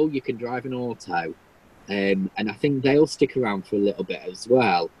manual, you can drive an auto. And I think they'll stick around for a little bit as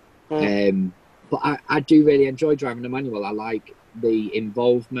well. But I do really enjoy driving a manual. I like the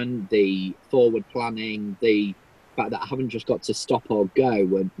involvement, the forward planning, the fact that I haven't just got to stop or go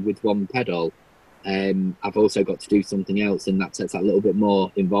with one pedal. I've also got to do something else, and that takes that little bit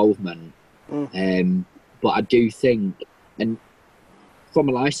more involvement. But I do think, and from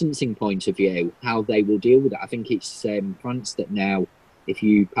a licensing point of view, how they will deal with it, I think it's France that now, if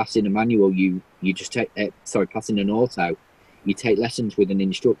you pass in a manual, you just pass in an auto, you take lessons with an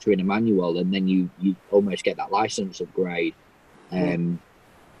instructor in a manual, and then you almost get that license upgrade.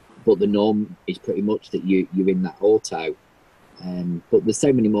 But the norm is pretty much that you're in that auto. But there's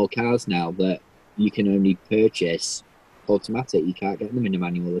so many more cars now that you can only purchase automatic. You can't get them in a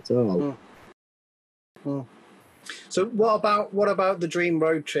manual at all. So what about the dream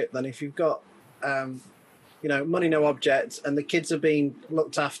road trip then? If you've got money, no objects, and the kids are being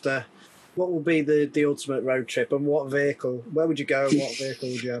looked after, what will be the ultimate road trip, and what vehicle? Where would you go, and what vehicle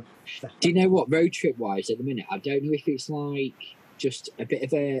would you have? Do you know what, road trip wise at the minute, I don't know if it's like just a bit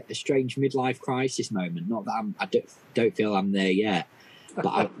of a strange midlife crisis moment. Not that I don't feel I'm there yet,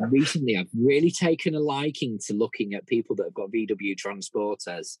 but recently I've really taken a liking to looking at people that have got VW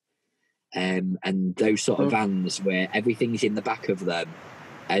transporters, and those sort of vans where everything's in the back of them.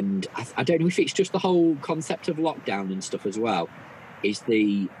 And I don't know if it's just the whole concept of lockdown and stuff as well, is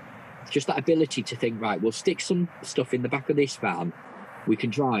just that ability to think, right, we'll stick some stuff in the back of this van, we can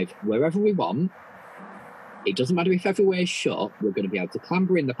drive wherever we want. It doesn't matter if everywhere's shut, we're going to be able to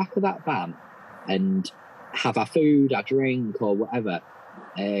clamber in the back of that van and have our food, our drink, or whatever.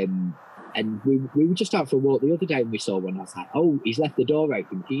 And we were just out for a walk the other day, and we saw one. I was like, oh, he's left the door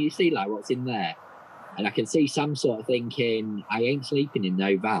open. Can you see like what's in there? And I can see Sam sort of thinking, I ain't sleeping in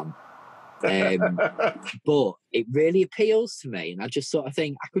no van. But it really appeals to me. And I just sort of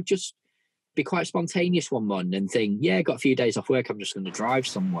think I could just be quite spontaneous one morning and think, yeah, got a few days off work, I'm just going to drive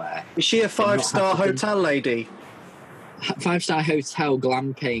somewhere. Is she a 5-star hotel lady? 5-star hotel,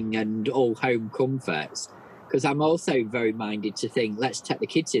 glamping and all home comforts. Because I'm also very minded to think, let's take the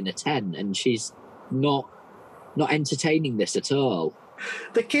kids in a tent, and she's not entertaining this at all.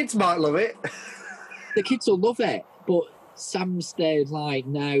 The kids might love it. The kids will love it, but Sam's there like,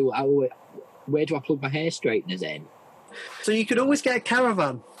 no, where do I plug my hair straighteners in? So you could always get a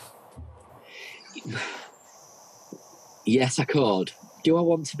caravan. Yes, I could. Do I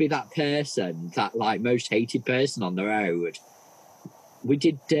want to be that person, that like most hated person on the road? We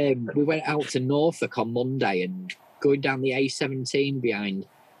went out to Norfolk on Monday, and going down the A17 behind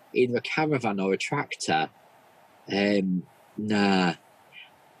either a caravan or a tractor. Nah.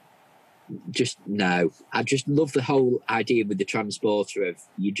 Just no. I just love the whole idea with the transporter of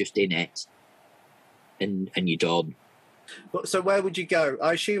you're just in it and you're done. But so where would you go?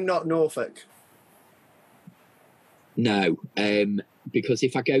 I assume not Norfolk. No, because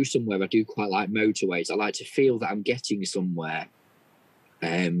if I go somewhere, I do quite like motorways. I like to feel that I'm getting somewhere,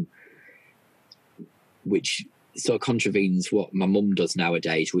 which sort of contravenes what my mum does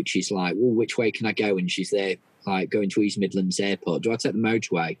nowadays, which is like, well, which way can I go? And she's there like going to East Midlands Airport. Do I take the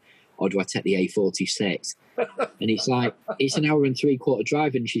motorway or do I take the A46? And it's like, it's an hour and 3/4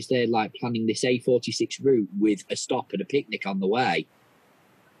 drive, and she's there like planning this A46 route with a stop and a picnic on the way.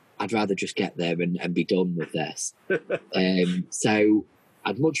 I'd rather just get there and be done with this. So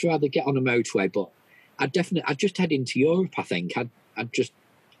I'd much rather get on a motorway, but I'd just head into Europe, I think. I'd just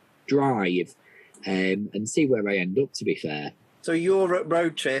drive and see where I end up, to be fair. So Europe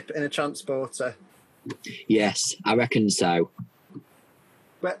road trip in a transporter? Yes, I reckon so.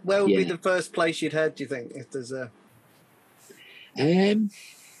 Where would be the first place you'd head, do you think, if there's a... I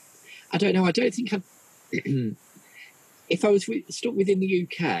don't know. I don't think I'd... If I was stuck within the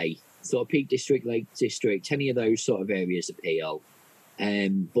UK, sort of Peak District, Lake District, any of those sort of areas appeal.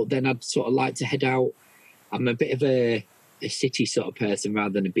 But then I'd sort of like to head out. I'm a bit of a city sort of person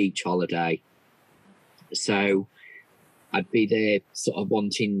rather than a beach holiday. So I'd be there sort of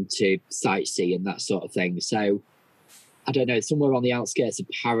wanting to sightsee and that sort of thing. So I don't know, somewhere on the outskirts of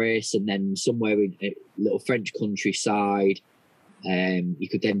Paris, and then somewhere in a little French countryside. You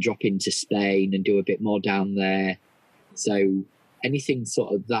could then drop into Spain and do a bit more down there. So anything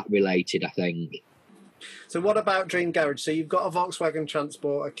sort of that related, I think. So what about Dream Garage? So you've got a Volkswagen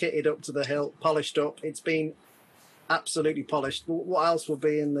Transporter kitted up to the hilt, polished up. It's been absolutely polished. What else will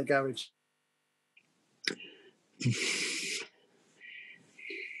be in the garage?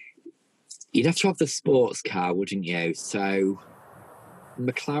 You'd have to have the sports car, wouldn't you? So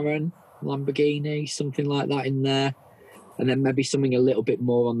McLaren, Lamborghini, something like that in there. And then maybe something a little bit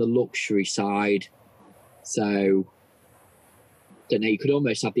more on the luxury side. So, don't know, you could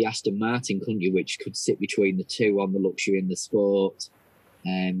almost have the Aston Martin, couldn't you, which could sit between the two on the luxury and the sport.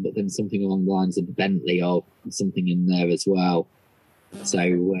 But then something along the lines of the Bentley or something in there as well.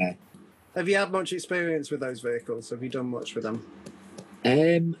 So, have you had much experience with those vehicles? Have you done much with them?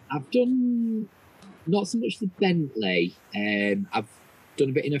 I've done not so much the Bentley. I've done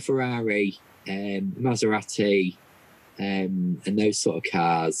a bit in a Ferrari, Maserati, and those sort of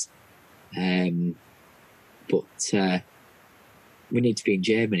cars. But we need to be in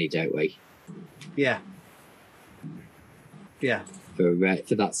Germany, don't we? Yeah. Yeah.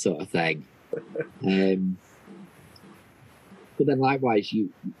 For that sort of thing. But then likewise,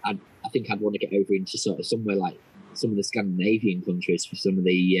 I think I'd want to get over into sort of somewhere like some of the Scandinavian countries for some of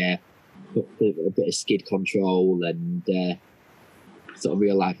the a bit of skid control and sort of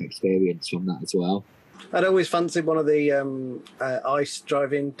real life experience from that as well. I'd always fancied one of the ice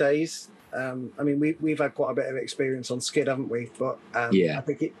driving days. I mean, we've had quite a bit of experience on skid, haven't we? But I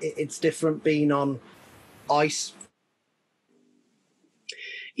think it's different being on ice.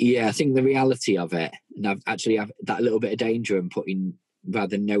 Yeah, I think the reality of it, and I've actually have that little bit of danger in putting,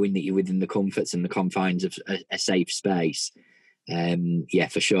 rather than knowing that you're within the comforts and the confines of a safe space. Yeah,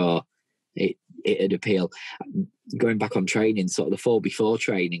 for sure, it'd appeal. Going back on training, sort of the 4x4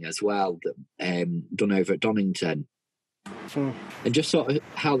 training as well, that done over at Donington, and just sort of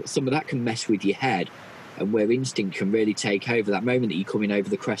how some of that can mess with your head, and where instinct can really take over. That moment that you're coming over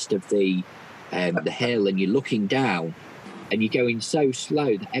the crest of the hill and you're looking down, and you're going so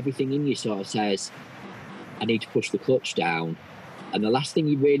slow that everything in you sort of says, I need to push the clutch down. And the last thing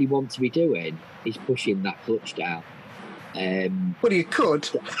you really want to be doing is pushing that clutch down. Well, you could.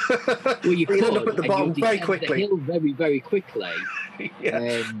 Well, you could. End up at the bottom very quickly. The hill very, very quickly.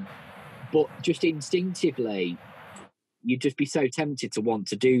 Yeah. But just instinctively, you'd just be so tempted to want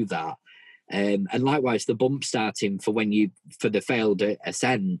to do that. And likewise, the bump starting for the failed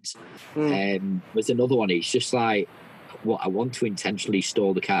ascent was another one. It's just like, I want to intentionally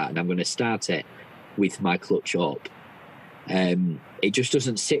stall the car, and I'm going to start it with my clutch up. It just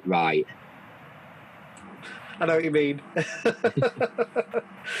doesn't sit right. I know what you mean.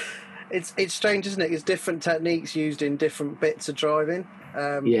 It's strange, isn't it? It's different techniques used in different bits of driving.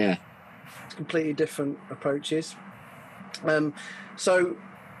 Completely different approaches. So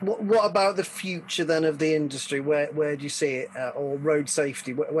what about the future then of the industry? Where do you see it? Or road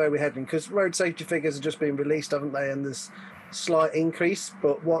safety? Where are we heading? Because road safety figures have just been released, haven't they? And there's slight increase,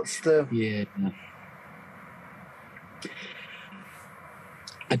 but what's the... Yeah.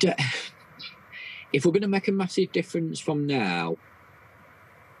 I don't... If we're going to make a massive difference from now,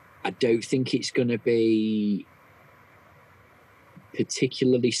 I don't think it's going to be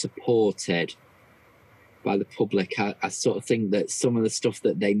particularly supported by the public. I sort of think that some of the stuff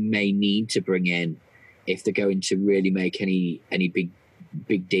that they may need to bring in, if they're going to really make any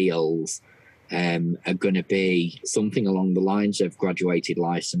big deals, are going to be something along the lines of graduated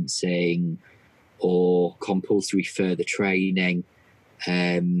licensing or compulsory further training.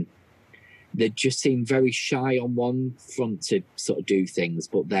 They just seem very shy on one front to sort of do things,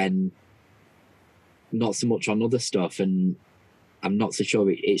 but then not so much on other stuff, and I'm not so sure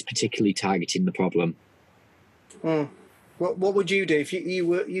it's particularly targeting the problem. What would you do if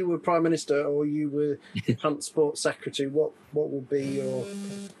you were Prime Minister or you were Transport Secretary? What would be your...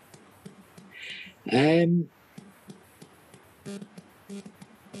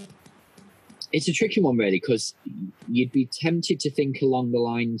 It's a tricky one, really, because you'd be tempted to think along the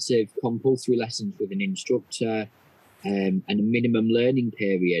lines of compulsory lessons with an instructor and a minimum learning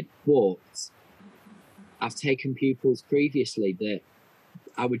period. But I've taken pupils previously that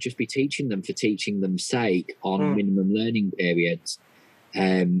I would just be teaching them for teaching them's sake on minimum learning periods,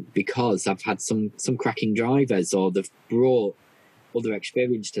 because I've had some cracking drivers, or they've brought other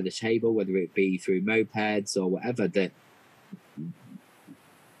experience to the table, whether it be through mopeds or whatever, that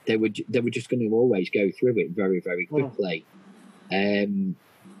they were just going to always go through it very, very quickly.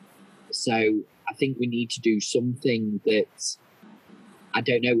 So I think we need to do something that, I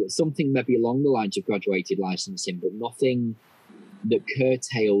don't know, something maybe along the lines of graduated licensing, but nothing that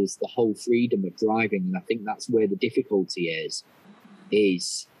curtails the whole freedom of driving. And I think that's where the difficulty is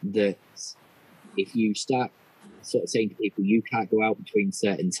that if you start sort of saying to people, you can't go out between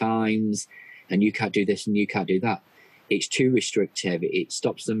certain times, and you can't do this and you can't do that, it's too restrictive. It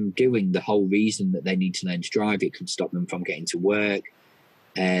stops them doing the whole reason that they need to learn to drive. It could stop them from getting to work.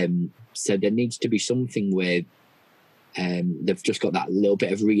 So there needs to be something where they've just got that little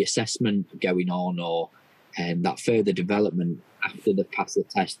bit of reassessment going on, or that further development after they've passed the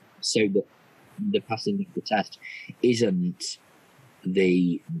test, so that the passing of the test isn't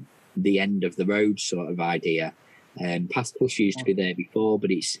the end of the road sort of idea. Pass push used to be there before, but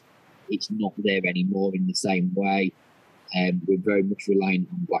it's not there anymore in the same way. We're very much reliant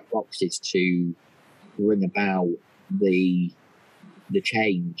on black boxes to bring about the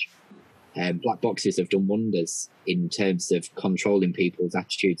change. Black boxes have done wonders in terms of controlling people's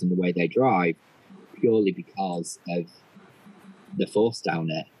attitudes and the way they drive, purely because of the force down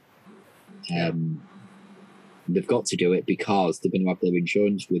it. They've got to do it because they're going to have their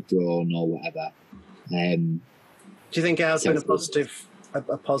insurance withdrawn or whatever. Do you think it has been a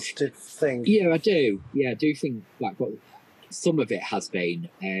positive thing? Yeah, I do. Yeah, I do think black box. some of it has been.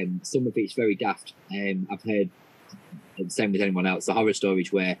 Some of it's very daft. I've heard, same with anyone else, the horror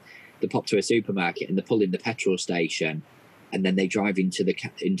stories where they pop to a supermarket and they pull in the petrol station, and then they drive into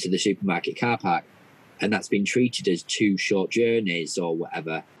the supermarket car park, and that's been treated as 2 short journeys or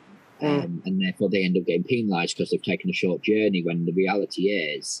whatever, and therefore they end up getting penalised because they've taken a short journey. When the reality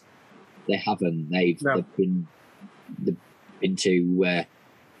is, they haven't. They've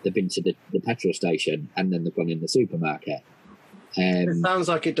been to the petrol station, and then they've gone in the supermarket. It sounds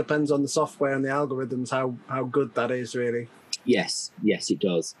like it depends on the software and the algorithms how good that is, really. Yes, it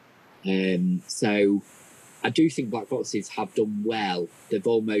does. So I do think black boxes have done well. They've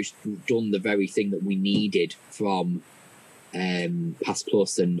almost done the very thing that we needed from Pass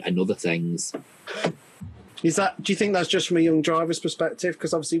Plus and other things. Do you think that's just from a young driver's perspective?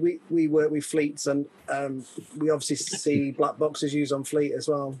 Because obviously we work with fleets, and we obviously see black boxes used on fleet as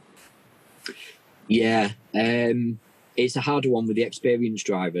well. Yeah, it's a harder one with the experienced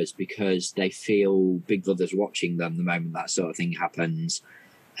drivers because they feel Big Brother's watching them the moment that sort of thing happens.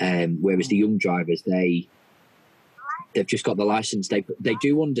 Whereas the young drivers, they've just got the license. They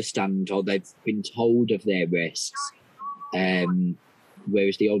do understand, or they've been told of their risks.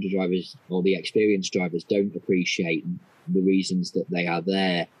 Whereas the older drivers or the experienced drivers don't appreciate the reasons that they are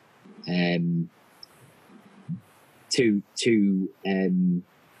there. Two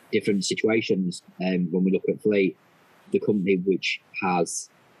different situations. When we look at Fleet, the company which has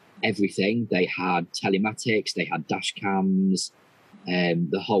everything, they had telematics, they had dash cams,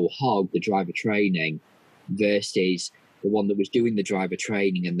 the whole hog, the driver training, versus the one that was doing the driver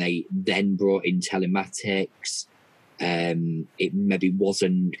training and they then brought in telematics. It maybe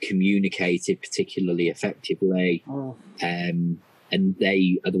wasn't communicated particularly effectively, and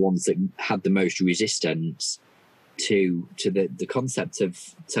they are the ones that had the most resistance to the concept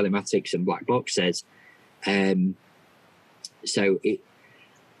of telematics and black boxes. So I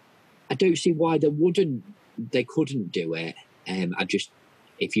don't see why they couldn't do it.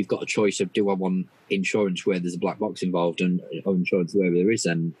 If you've got a choice of, do I want insurance where there's a black box involved or insurance where there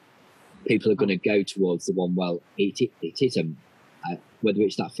isn't, people are going to go towards the one, well, it isn't. Whether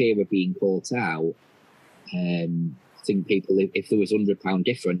it's that fear of being caught out, I think people, if there was £100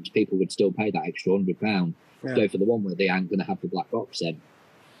 difference, people would still pay that extra £100. Yeah. Go for the one where they aren't going to have the black box in.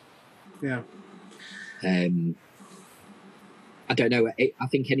 Yeah. I don't know. I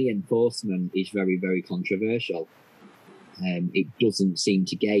think any enforcement is very, very controversial. It doesn't seem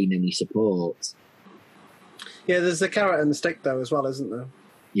to gain any support. Yeah, there's the carrot and the stick, though, as well, isn't there?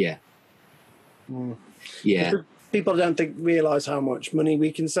 Yeah. Yeah. People don't realise how much money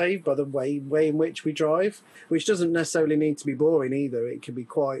we can save by the way in which we drive, which doesn't necessarily need to be boring either. It can be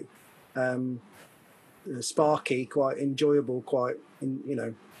quite sparky, quite enjoyable, quite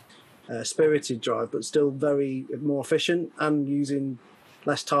spirited drive, but still very more efficient and using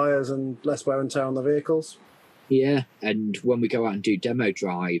less tyres and less wear and tear on the vehicles. Yeah, and when we go out and do demo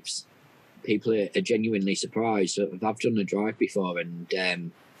drives, people are genuinely surprised. I've done a drive before,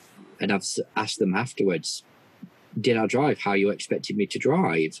 and I've asked them afterwards, did I drive how you expected me to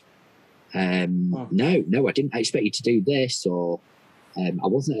drive? No, I didn't expect you to do this, or I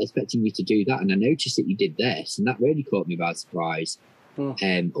wasn't expecting you to do that, and I noticed that you did this, and that really caught me by surprise.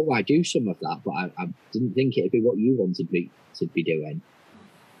 I do some of that, but I didn't think it'd be what you wanted me to be doing.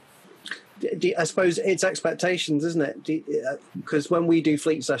 I suppose it's expectations, isn't it? Because when we do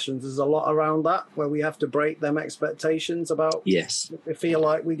fleet sessions, there's a lot around that where we have to break them expectations about. Yes. We feel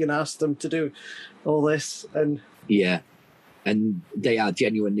like we can ask them to do all this, and yeah, and they are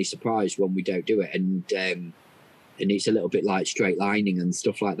genuinely surprised when we don't do it, and it's a little bit like straight lining and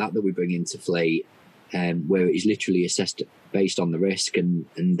stuff like that we bring into fleet, where it is literally assessed based on the risk, and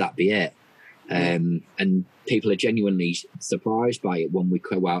that be it. And people are genuinely surprised by it when we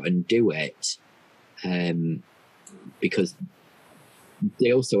go out and do it, because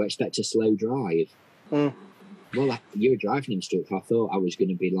they also expect a slow drive. Well, you're a driving instructor. I thought I was going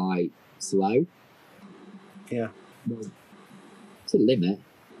to be like slow. Yeah. Well, it's a limit.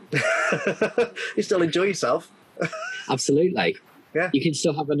 You still enjoy yourself. Absolutely. Yeah. You can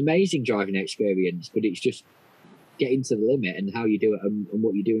still have an amazing driving experience, but it's just getting to the limit and how you do it and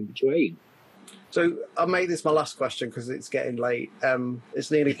what you do in between. So I'll make this my last question because it's getting late. It's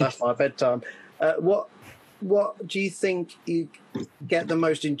nearly past my bedtime. What do you think you get the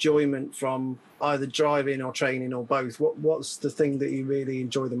most enjoyment from, either driving or training or both? What's the thing that you really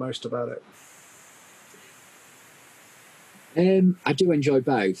enjoy the most about it? I do enjoy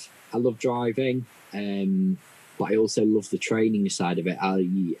both. I love driving, but I also love the training side of it. I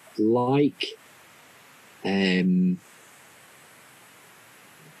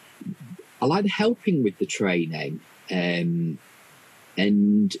like the helping with the training, And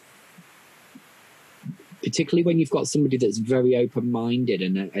particularly when you've got somebody that's very open-minded,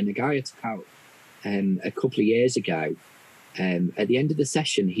 and a guy I took out a couple of years ago, at the end of the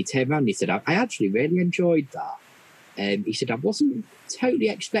session, he turned around and he said, I actually really enjoyed that. He said, I wasn't totally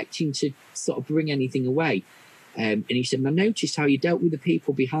expecting to sort of bring anything away. And he said, and I noticed how you dealt with the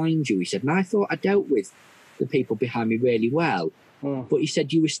people behind you. He said, and I thought I dealt with the people behind me really well. But he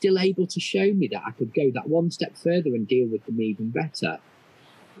said, you were still able to show me that I could go that one step further and deal with them even better.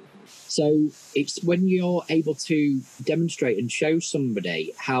 So it's when you're able to demonstrate and show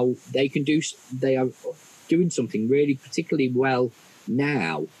somebody how they are doing something really particularly well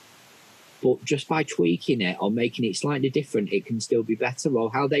now, but just by tweaking it or making it slightly different, it can still be better,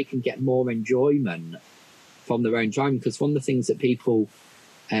 or how they can get more enjoyment from their own driving. Because one of the things that people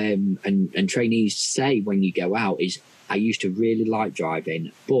and trainees say when you go out is, I used to really like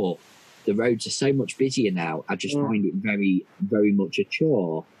driving, but the roads are so much busier now. I just find it very, very much a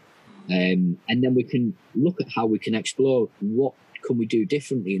chore. And then we can look at how we can explore what can we do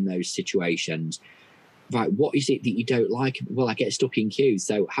differently in those situations. Right, what is it that you don't like? Well, I get stuck in queues,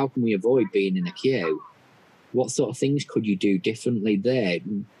 so how can we avoid being in a queue? What sort of things could you do differently there?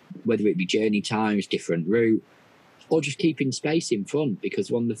 Whether it be journey times, different route, or just keeping space in front.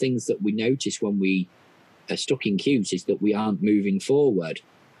 Because one of the things that we notice when we are stuck in queues is that we aren't moving forward.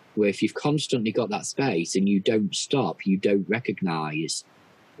 Where if you've constantly got that space and you don't stop, you don't recognise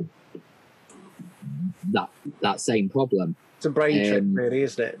that same problem. It's a brain trick, really,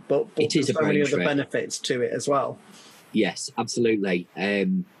 isn't it? But it is there's so many other benefits to it as well. Yes, absolutely.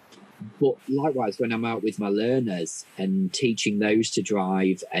 But likewise, when I'm out with my learners and teaching those to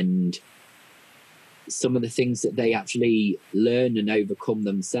drive, and some of the things that they actually learn and overcome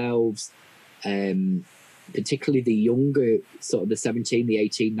themselves, particularly the younger, sort of the 17, the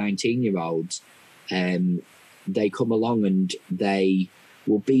 18, 19-year-olds, they come along and they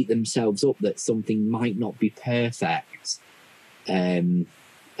will beat themselves up that something might not be perfect. And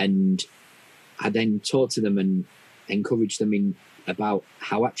I then talk to them and encourage them about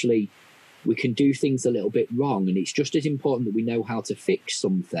how actually we can do things a little bit wrong, and it's just as important that we know how to fix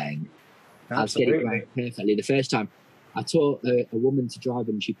something as get it right perfectly. The first time I taught a woman to drive,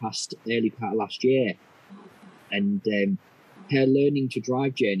 and she passed early part of last year, and her learning to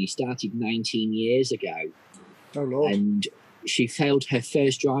drive journey started 19 years ago. Oh Lord. And she failed her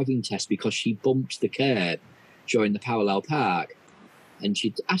first driving test because she bumped the curb during the parallel park. And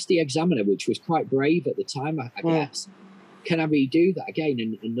she'd asked the examiner, which was quite brave at the time, I guess, can I redo that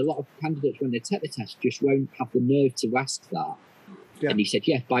again? And a lot of candidates, when they take the test, just won't have the nerve to ask that. Yeah. And he said,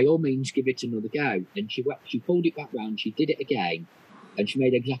 yeah, by all means, give it another go. And she pulled it back round, she did it again, and she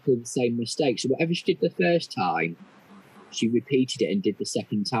made exactly the same mistake. So whatever she did the first time, she repeated it and did the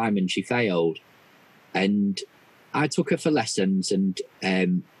second time, and she failed. And I took her for lessons, and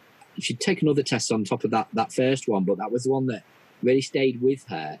she'd take another test on top of that first one, but that was the one that really stayed with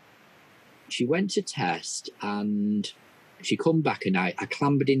her. She went to test, and she come back, and I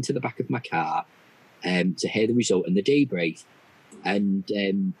clambered into the back of my car to hear the result and the debrief. And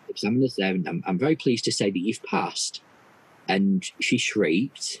the examiner's there, and I'm very pleased to say that you've passed. And she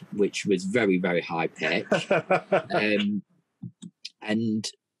shrieked, which was very, very high pitch. And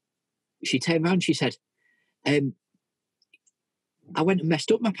she turned around and she said, I went and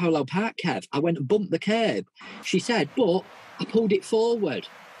messed up my parallel park, Kev. I went and bumped the curb. She said, but I pulled it forward.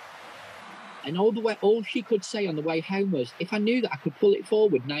 And all she could say on the way home was, if I knew that I could pull it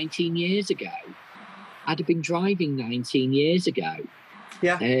forward 19 years ago, I'd have been driving 19 years ago.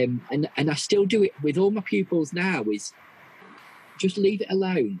 Yeah. And I still do it with all my pupils now, is just leave it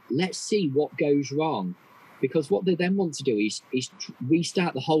alone. Let's see what goes wrong. Because what they then want to do is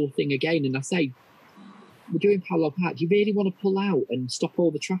restart the whole thing again. And I say, we're doing parallel park. Do you really want to pull out and stop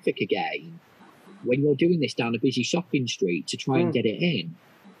all the traffic again when you're doing this down a busy shopping street to try and get it in?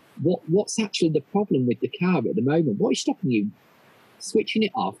 What's actually the problem with the car at the moment? What is stopping you switching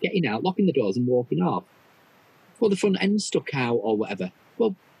it off, getting out, locking the doors and walking off? Well, the front end's stuck out or whatever.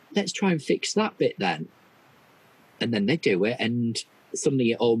 Well, let's try and fix that bit then. And then they do it, and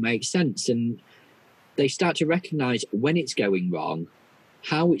suddenly it all makes sense. And they start to recognise when it's going wrong,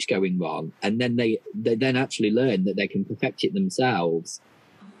 how it's going wrong, and then they then actually learn that they can perfect it themselves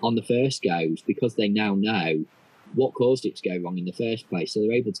on the first goes, because they now know what caused it to go wrong in the first place. So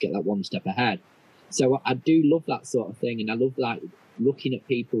they're able to get that one step ahead. So I do love that sort of thing, and I love like looking at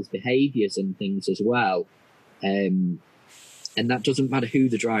people's behaviours and things as well. And that doesn't matter who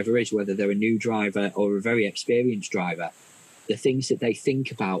the driver is, whether they're a new driver or a very experienced driver. The things that they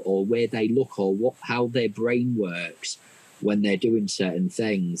think about, or where they look, or how their brain works when they're doing certain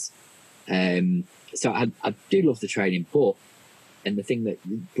things. So I do love the training, and the thing that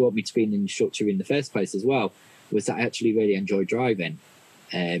brought me to being an instructor in the first place as well was that I actually really enjoy driving.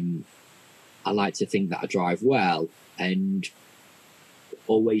 I like to think that I drive well and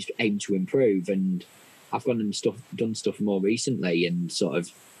always aim to improve. And I've gone and done stuff more recently, and sort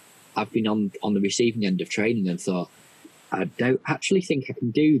of I've been on the receiving end of training and thought, I don't actually think I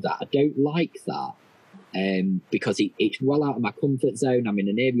can do that. I don't like that, because it's well out of my comfort zone. I'm in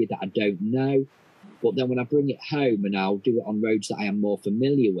an area that I don't know. But then when I bring it home and I'll do it on roads that I am more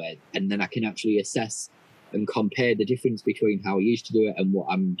familiar with, and then I can actually assess and compare the difference between how I used to do it and what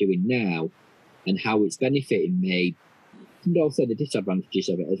I'm doing now, and how it's benefiting me, and also the disadvantages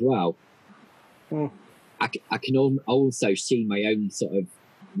of it as well. I can also see my own sort of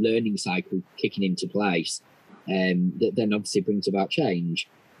learning cycle kicking into place, that then obviously brings about change.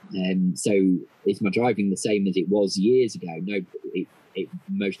 So is my driving the same as it was years ago? No, it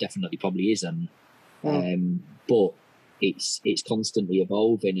most definitely probably isn't. But it's constantly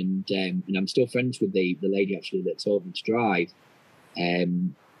evolving, and I'm still friends with the lady actually that taught me to drive.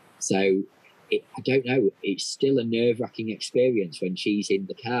 So I don't know. It's still a nerve-wracking experience when she's in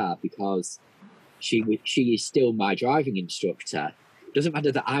the car, because she is still my driving instructor. It doesn't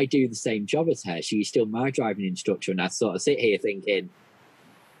matter that I do the same job as her. She is still my driving instructor, and I sort of sit here thinking,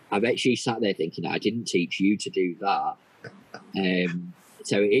 I bet she sat there thinking, I didn't teach you to do that.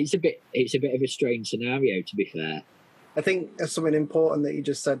 So it's a bit of a strange scenario, to be fair. I think something important that you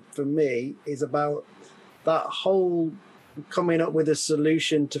just said for me is about that whole coming up with a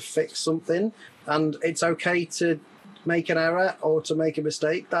solution to fix something, and it's okay to make an error or to make a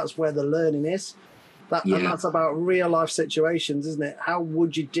mistake. That's where the learning is. And that's about real life situations, isn't it? How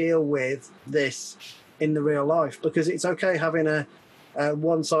would you deal with this in the real life? Because it's okay having a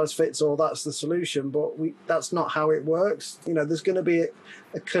one size fits all, that's the solution, but that's not how it works. You know, there's going to be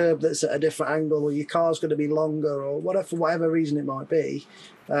a curb that's at a different angle, or your car's going to be longer, or whatever, for whatever reason it might be.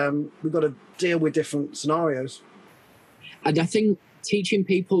 We've got to deal with different scenarios. And I think teaching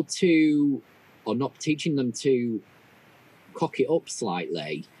people to, or not teaching them to cock it up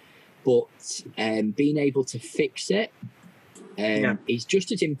slightly, but being able to fix it is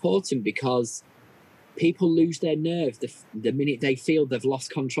just as important, because people lose their nerve the minute they feel they've lost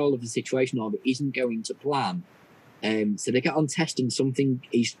control of the situation or it isn't going to plan. So they get on test and something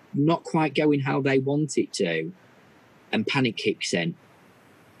is not quite going how they want it to, and panic kicks in,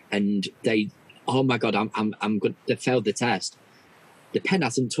 and they, oh my God, I'm good. They failed the test. The pen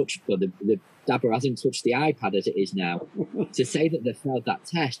hasn't touched, or the dabber hasn't touched the iPad as it is now, to say that they failed that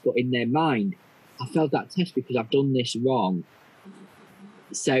test, but in their mind, I failed that test because I've done this wrong.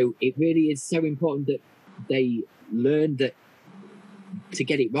 So it really is so important that they learn that to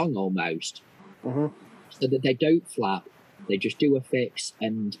get it wrong almost, so that they don't flap. They just do a fix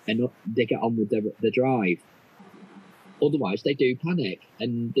and they get on with the drive. Otherwise, they do panic.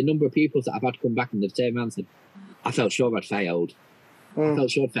 And the number of pupils that I've had come back and they've turned around and said, I felt sure I'd failed. I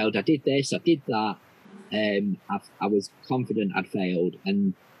felt sure I'd failed. I did this, I did that. I was confident I'd failed.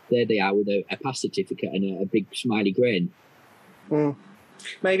 And there they are with a pass certificate and a big smiley grin.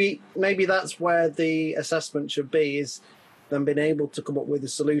 Maybe that's where the assessment should be, is them being able to come up with a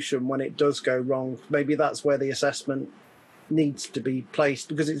solution when it does go wrong. Maybe that's where the assessment needs to be placed,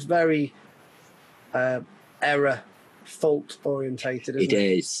 because it's very error fault orientated, isn't it?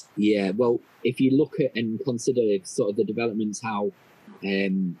 It is, yeah. Well, if you look at and consider sort of the developments, how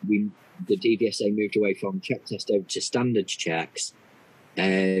the DVSA moved away from check test over to standards checks,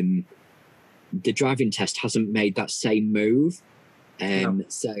 the driving test hasn't made that same move.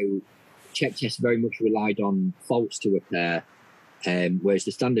 So check test very much relied on faults to occur, whereas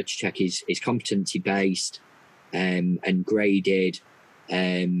the standards check is competency based and graded.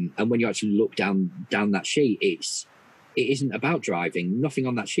 And when you actually look down that sheet, it isn't about driving. Nothing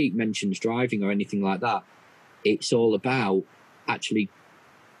on that sheet mentions driving or anything like that. It's all about actually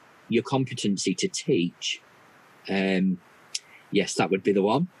your competency to teach. Yes, that would be the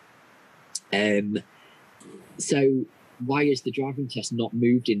one. So why is the driving test not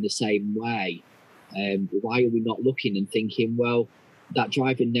moved in the same way? Why are we not looking and thinking, well, that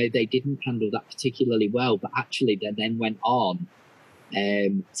driving, no, they didn't handle that particularly well, but actually they then went on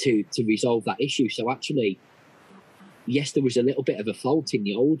to resolve that issue. So actually, yes, there was a little bit of a fault in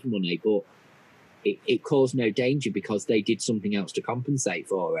the old money, but it caused no danger because they did something else to compensate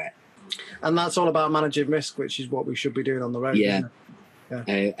for it. And that's all about managing risk, which is what we should be doing on the road. Yeah.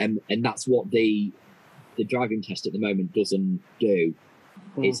 Yeah. And that's what the driving test at the moment doesn't do.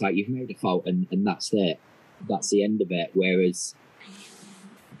 It's like you've made a fault and that's it. That's the end of it. Whereas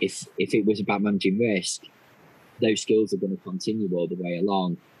if it was about managing risk, those skills are going to continue all the way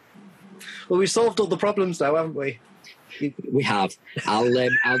along. Well, we've solved all the problems now, haven't we? We have.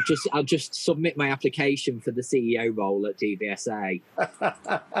 I'll just submit my application for the CEO role at DVSA.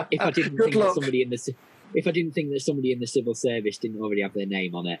 If I didn't think that somebody in the civil service didn't already have their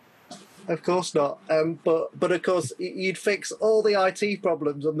name on it. Of course not. But of course, you'd fix all the IT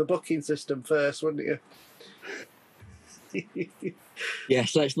problems on the booking system first, wouldn't you?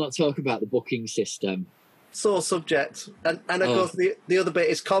 Yes, let's not talk about the booking system. Sore subject. And of course, the other bit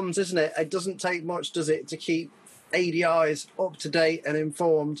is comms, isn't it? It doesn't take much, does it, to keep ADIs up to date and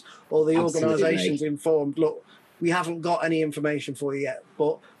informed, or the organisations informed. Look, we haven't got any information for you yet,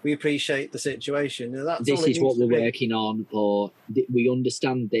 but we appreciate the situation. This is what we're working on, or we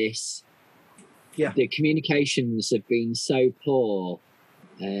understand this. Yeah. The communications have been so poor,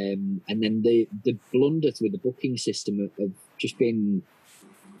 and then the blunders with the booking system have just been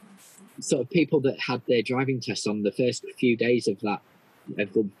sort of people that had their driving tests on the first few days of the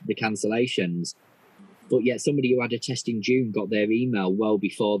cancellations, but yet somebody who had a test in June got their email well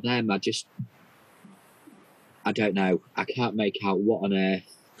before them. I don't know. I can't make out what on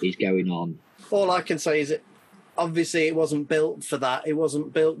earth is going on. All I can say is obviously it wasn't built for that. It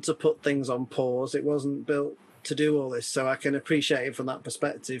wasn't built to put things on pause. It wasn't built to do all this. So I can appreciate it from that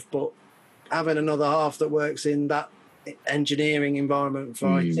perspective. But having another half that works in that engineering environment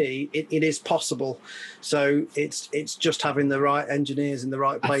for IT, it is possible. So it's just having the right engineers in the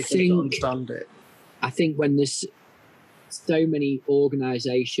right places to understand it. I think when there's so many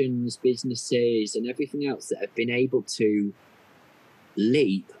organisations, businesses and everything else that have been able to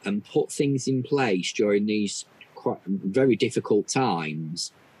leap and put things in place during these quite very difficult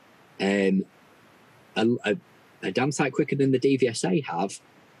times, a damn sight quicker than the DVSA have.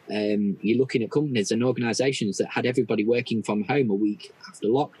 You're looking at companies and organisations that had everybody working from home a week after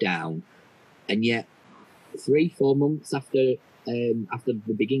lockdown, and yet 3-4 months after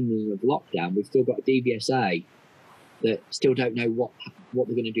the beginning of lockdown, we've still got a DVSA that still don't know what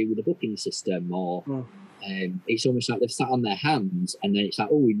they're going to do with the booking system, or it's almost like they've sat on their hands, and then it's like,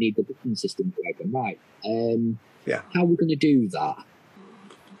 oh, we need the booking system to open, right? How are we going to do that?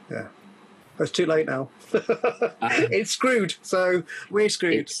 Yeah, it's too late now. It's screwed, so we're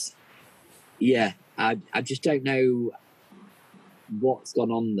screwed. I just don't know what's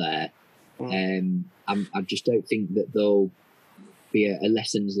gone on there. I just don't think that there'll be a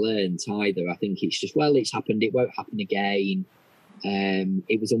lessons learned either. I think it's just, well, it's happened, it won't happen again.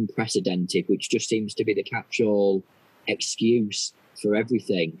 It was unprecedented, which just seems to be the catch-all excuse for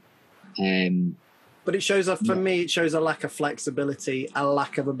everything. But it shows, for me, it shows a lack of flexibility, a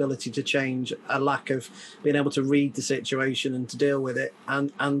lack of ability to change, a lack of being able to read the situation and to deal with it,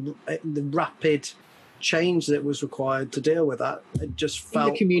 and the rapid change that was required to deal with that. It just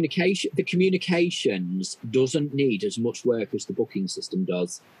felt... The communications doesn't need as much work as the booking system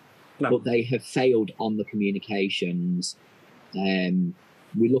does, but they have failed on the communications. We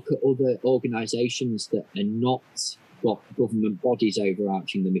look at other organisations that are not got government bodies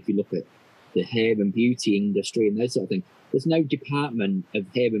overarching them. If you look at the hair and beauty industry and those sort of things, there's no department of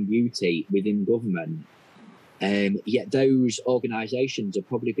hair and beauty within government. Yet those organisations have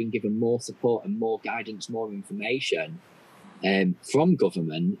probably been given more support and more guidance, more information from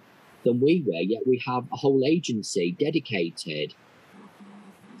government than we were. Yet we have a whole agency dedicated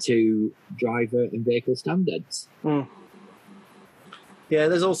to driver and vehicle standards. Yeah,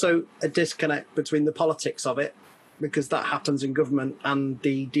 there's also a disconnect between the politics of it, because that happens in government, and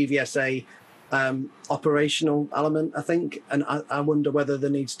the DVSA operational element, I think. And I wonder whether there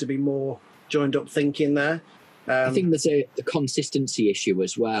needs to be more joined up thinking there. I think there's a consistency issue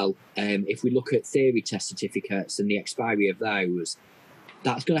as well. If we look at theory test certificates and the expiry of those,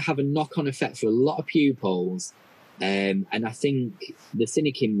 that's going to have a knock-on effect for a lot of pupils. And I think the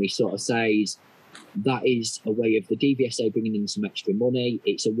cynic in me sort of says that is a way of the DVSA bringing in some extra money.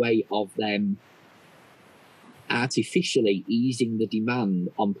 It's a way of them artificially easing the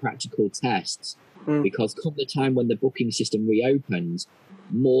demand on practical tests, because come the time when the booking system reopens,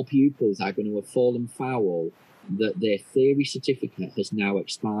 more pupils are going to have fallen foul that their theory certificate has now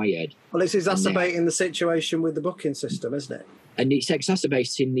expired. Well, it's exacerbating the situation with the booking system, isn't it? And it's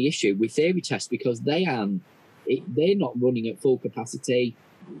exacerbating the issue with theory tests, because they're not running at full capacity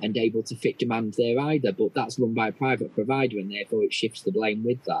and able to fit demand there either, but that's run by a private provider, and therefore it shifts the blame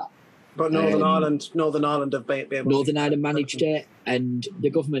with that. But Northern Ireland have been able Northern Ireland managed it, and the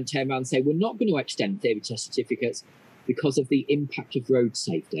government turned around and said, we're not going to extend theory test certificates because of the impact of road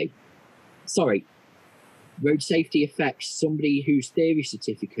safety. Sorry, road safety affects somebody whose theory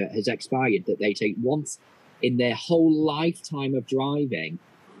certificate has expired, that they take once in their whole lifetime of driving,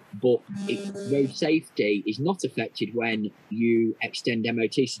 but road safety is not affected when you extend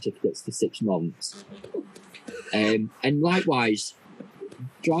MOT certificates for 6 months. And likewise,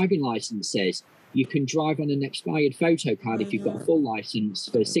 driving licences, you can drive on an expired photo card if you've got a full licence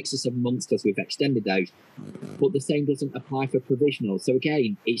for 6 or 7 months, because we've extended those, but the same doesn't apply for provisional. So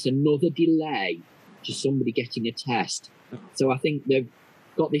again, it's another delay to somebody getting a test. So I think they've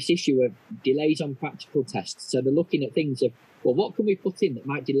got this issue of delays on practical tests. So they're looking at things of, well, what can we put in that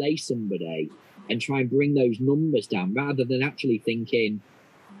might delay somebody, and try and bring those numbers down, rather than actually thinking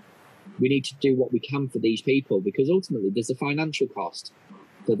we need to do what we can for these people, because ultimately there's a financial cost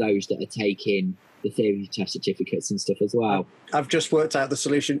for those that are taking the theory test certificates and stuff as well. I've just worked out the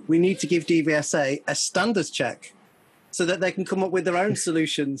solution. We need to give DVSA a standards check so that they can come up with their own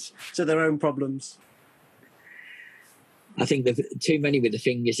solutions to their own problems. I think there's too many with the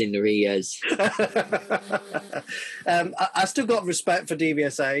fingers in their ears. I still got respect for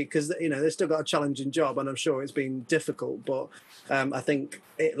DVSA, because they've still got a challenging job, and I'm sure it's been difficult, but I think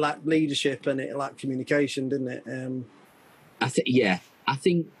it lacked leadership and it lacked communication, didn't it? I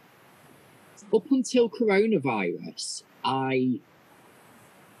think up until coronavirus,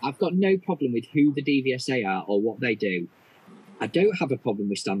 I've got no problem with who the DVSA are or what they do. I don't have a problem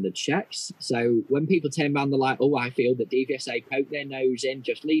with standard checks. So when people turn around, they're like, oh, I feel that DVSA poke their nose in,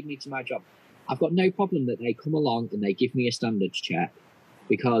 just leave me to my job. I've got no problem that they come along and they give me a standards check,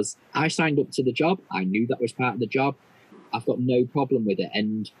 because I signed up to the job. I knew that was part of the job. I've got no problem with it.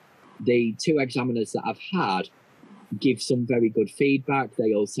 And the 2 examiners that I've had give some very good feedback.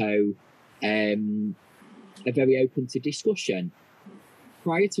 They also are very open to discussion.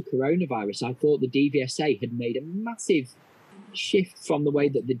 Prior to coronavirus, I thought the DVSA had made a massive shift from the way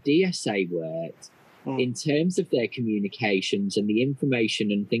that the DSA worked in terms of their communications and the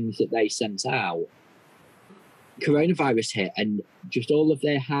information and things that they sent out. Coronavirus hit, and just all of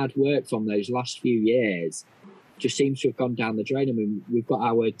their hard work from those last few years just seems to have gone down the drain. I mean, we've got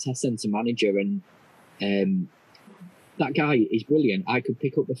our test centre manager, and that guy is brilliant. I could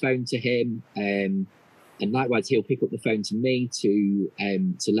pick up the phone to him, and likewise he'll pick up the phone to me to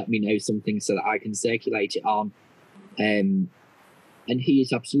let me know something so that I can circulate it on. And he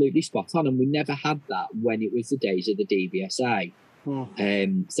is absolutely spot on, and we never had that when it was the days of the DVSA.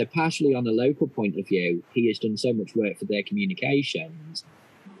 So partially on a local point of view, he has done so much work for their communications,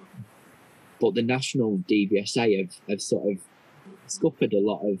 but the national DVSA have sort of scuppered a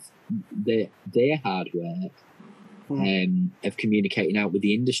lot of their hard work of communicating out with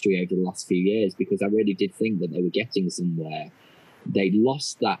the industry over the last few years, because I really did think that they were getting somewhere. They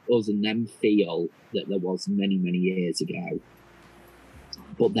lost that us and them feel that there was many, many years ago.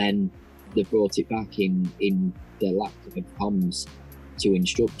 But then they brought it back in their lack of comms to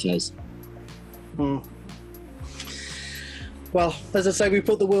instructors. Well, as I say, we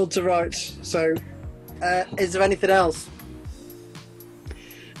put the world to rights. So, is there anything else?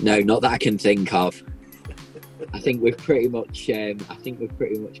 No, not that I can think of. I think we've pretty much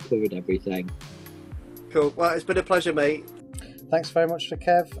covered everything. Cool. Well, it's been a pleasure, mate. Thanks very much for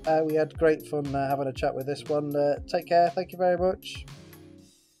Kev. We had great fun having a chat with this one. Take care. Thank you very much.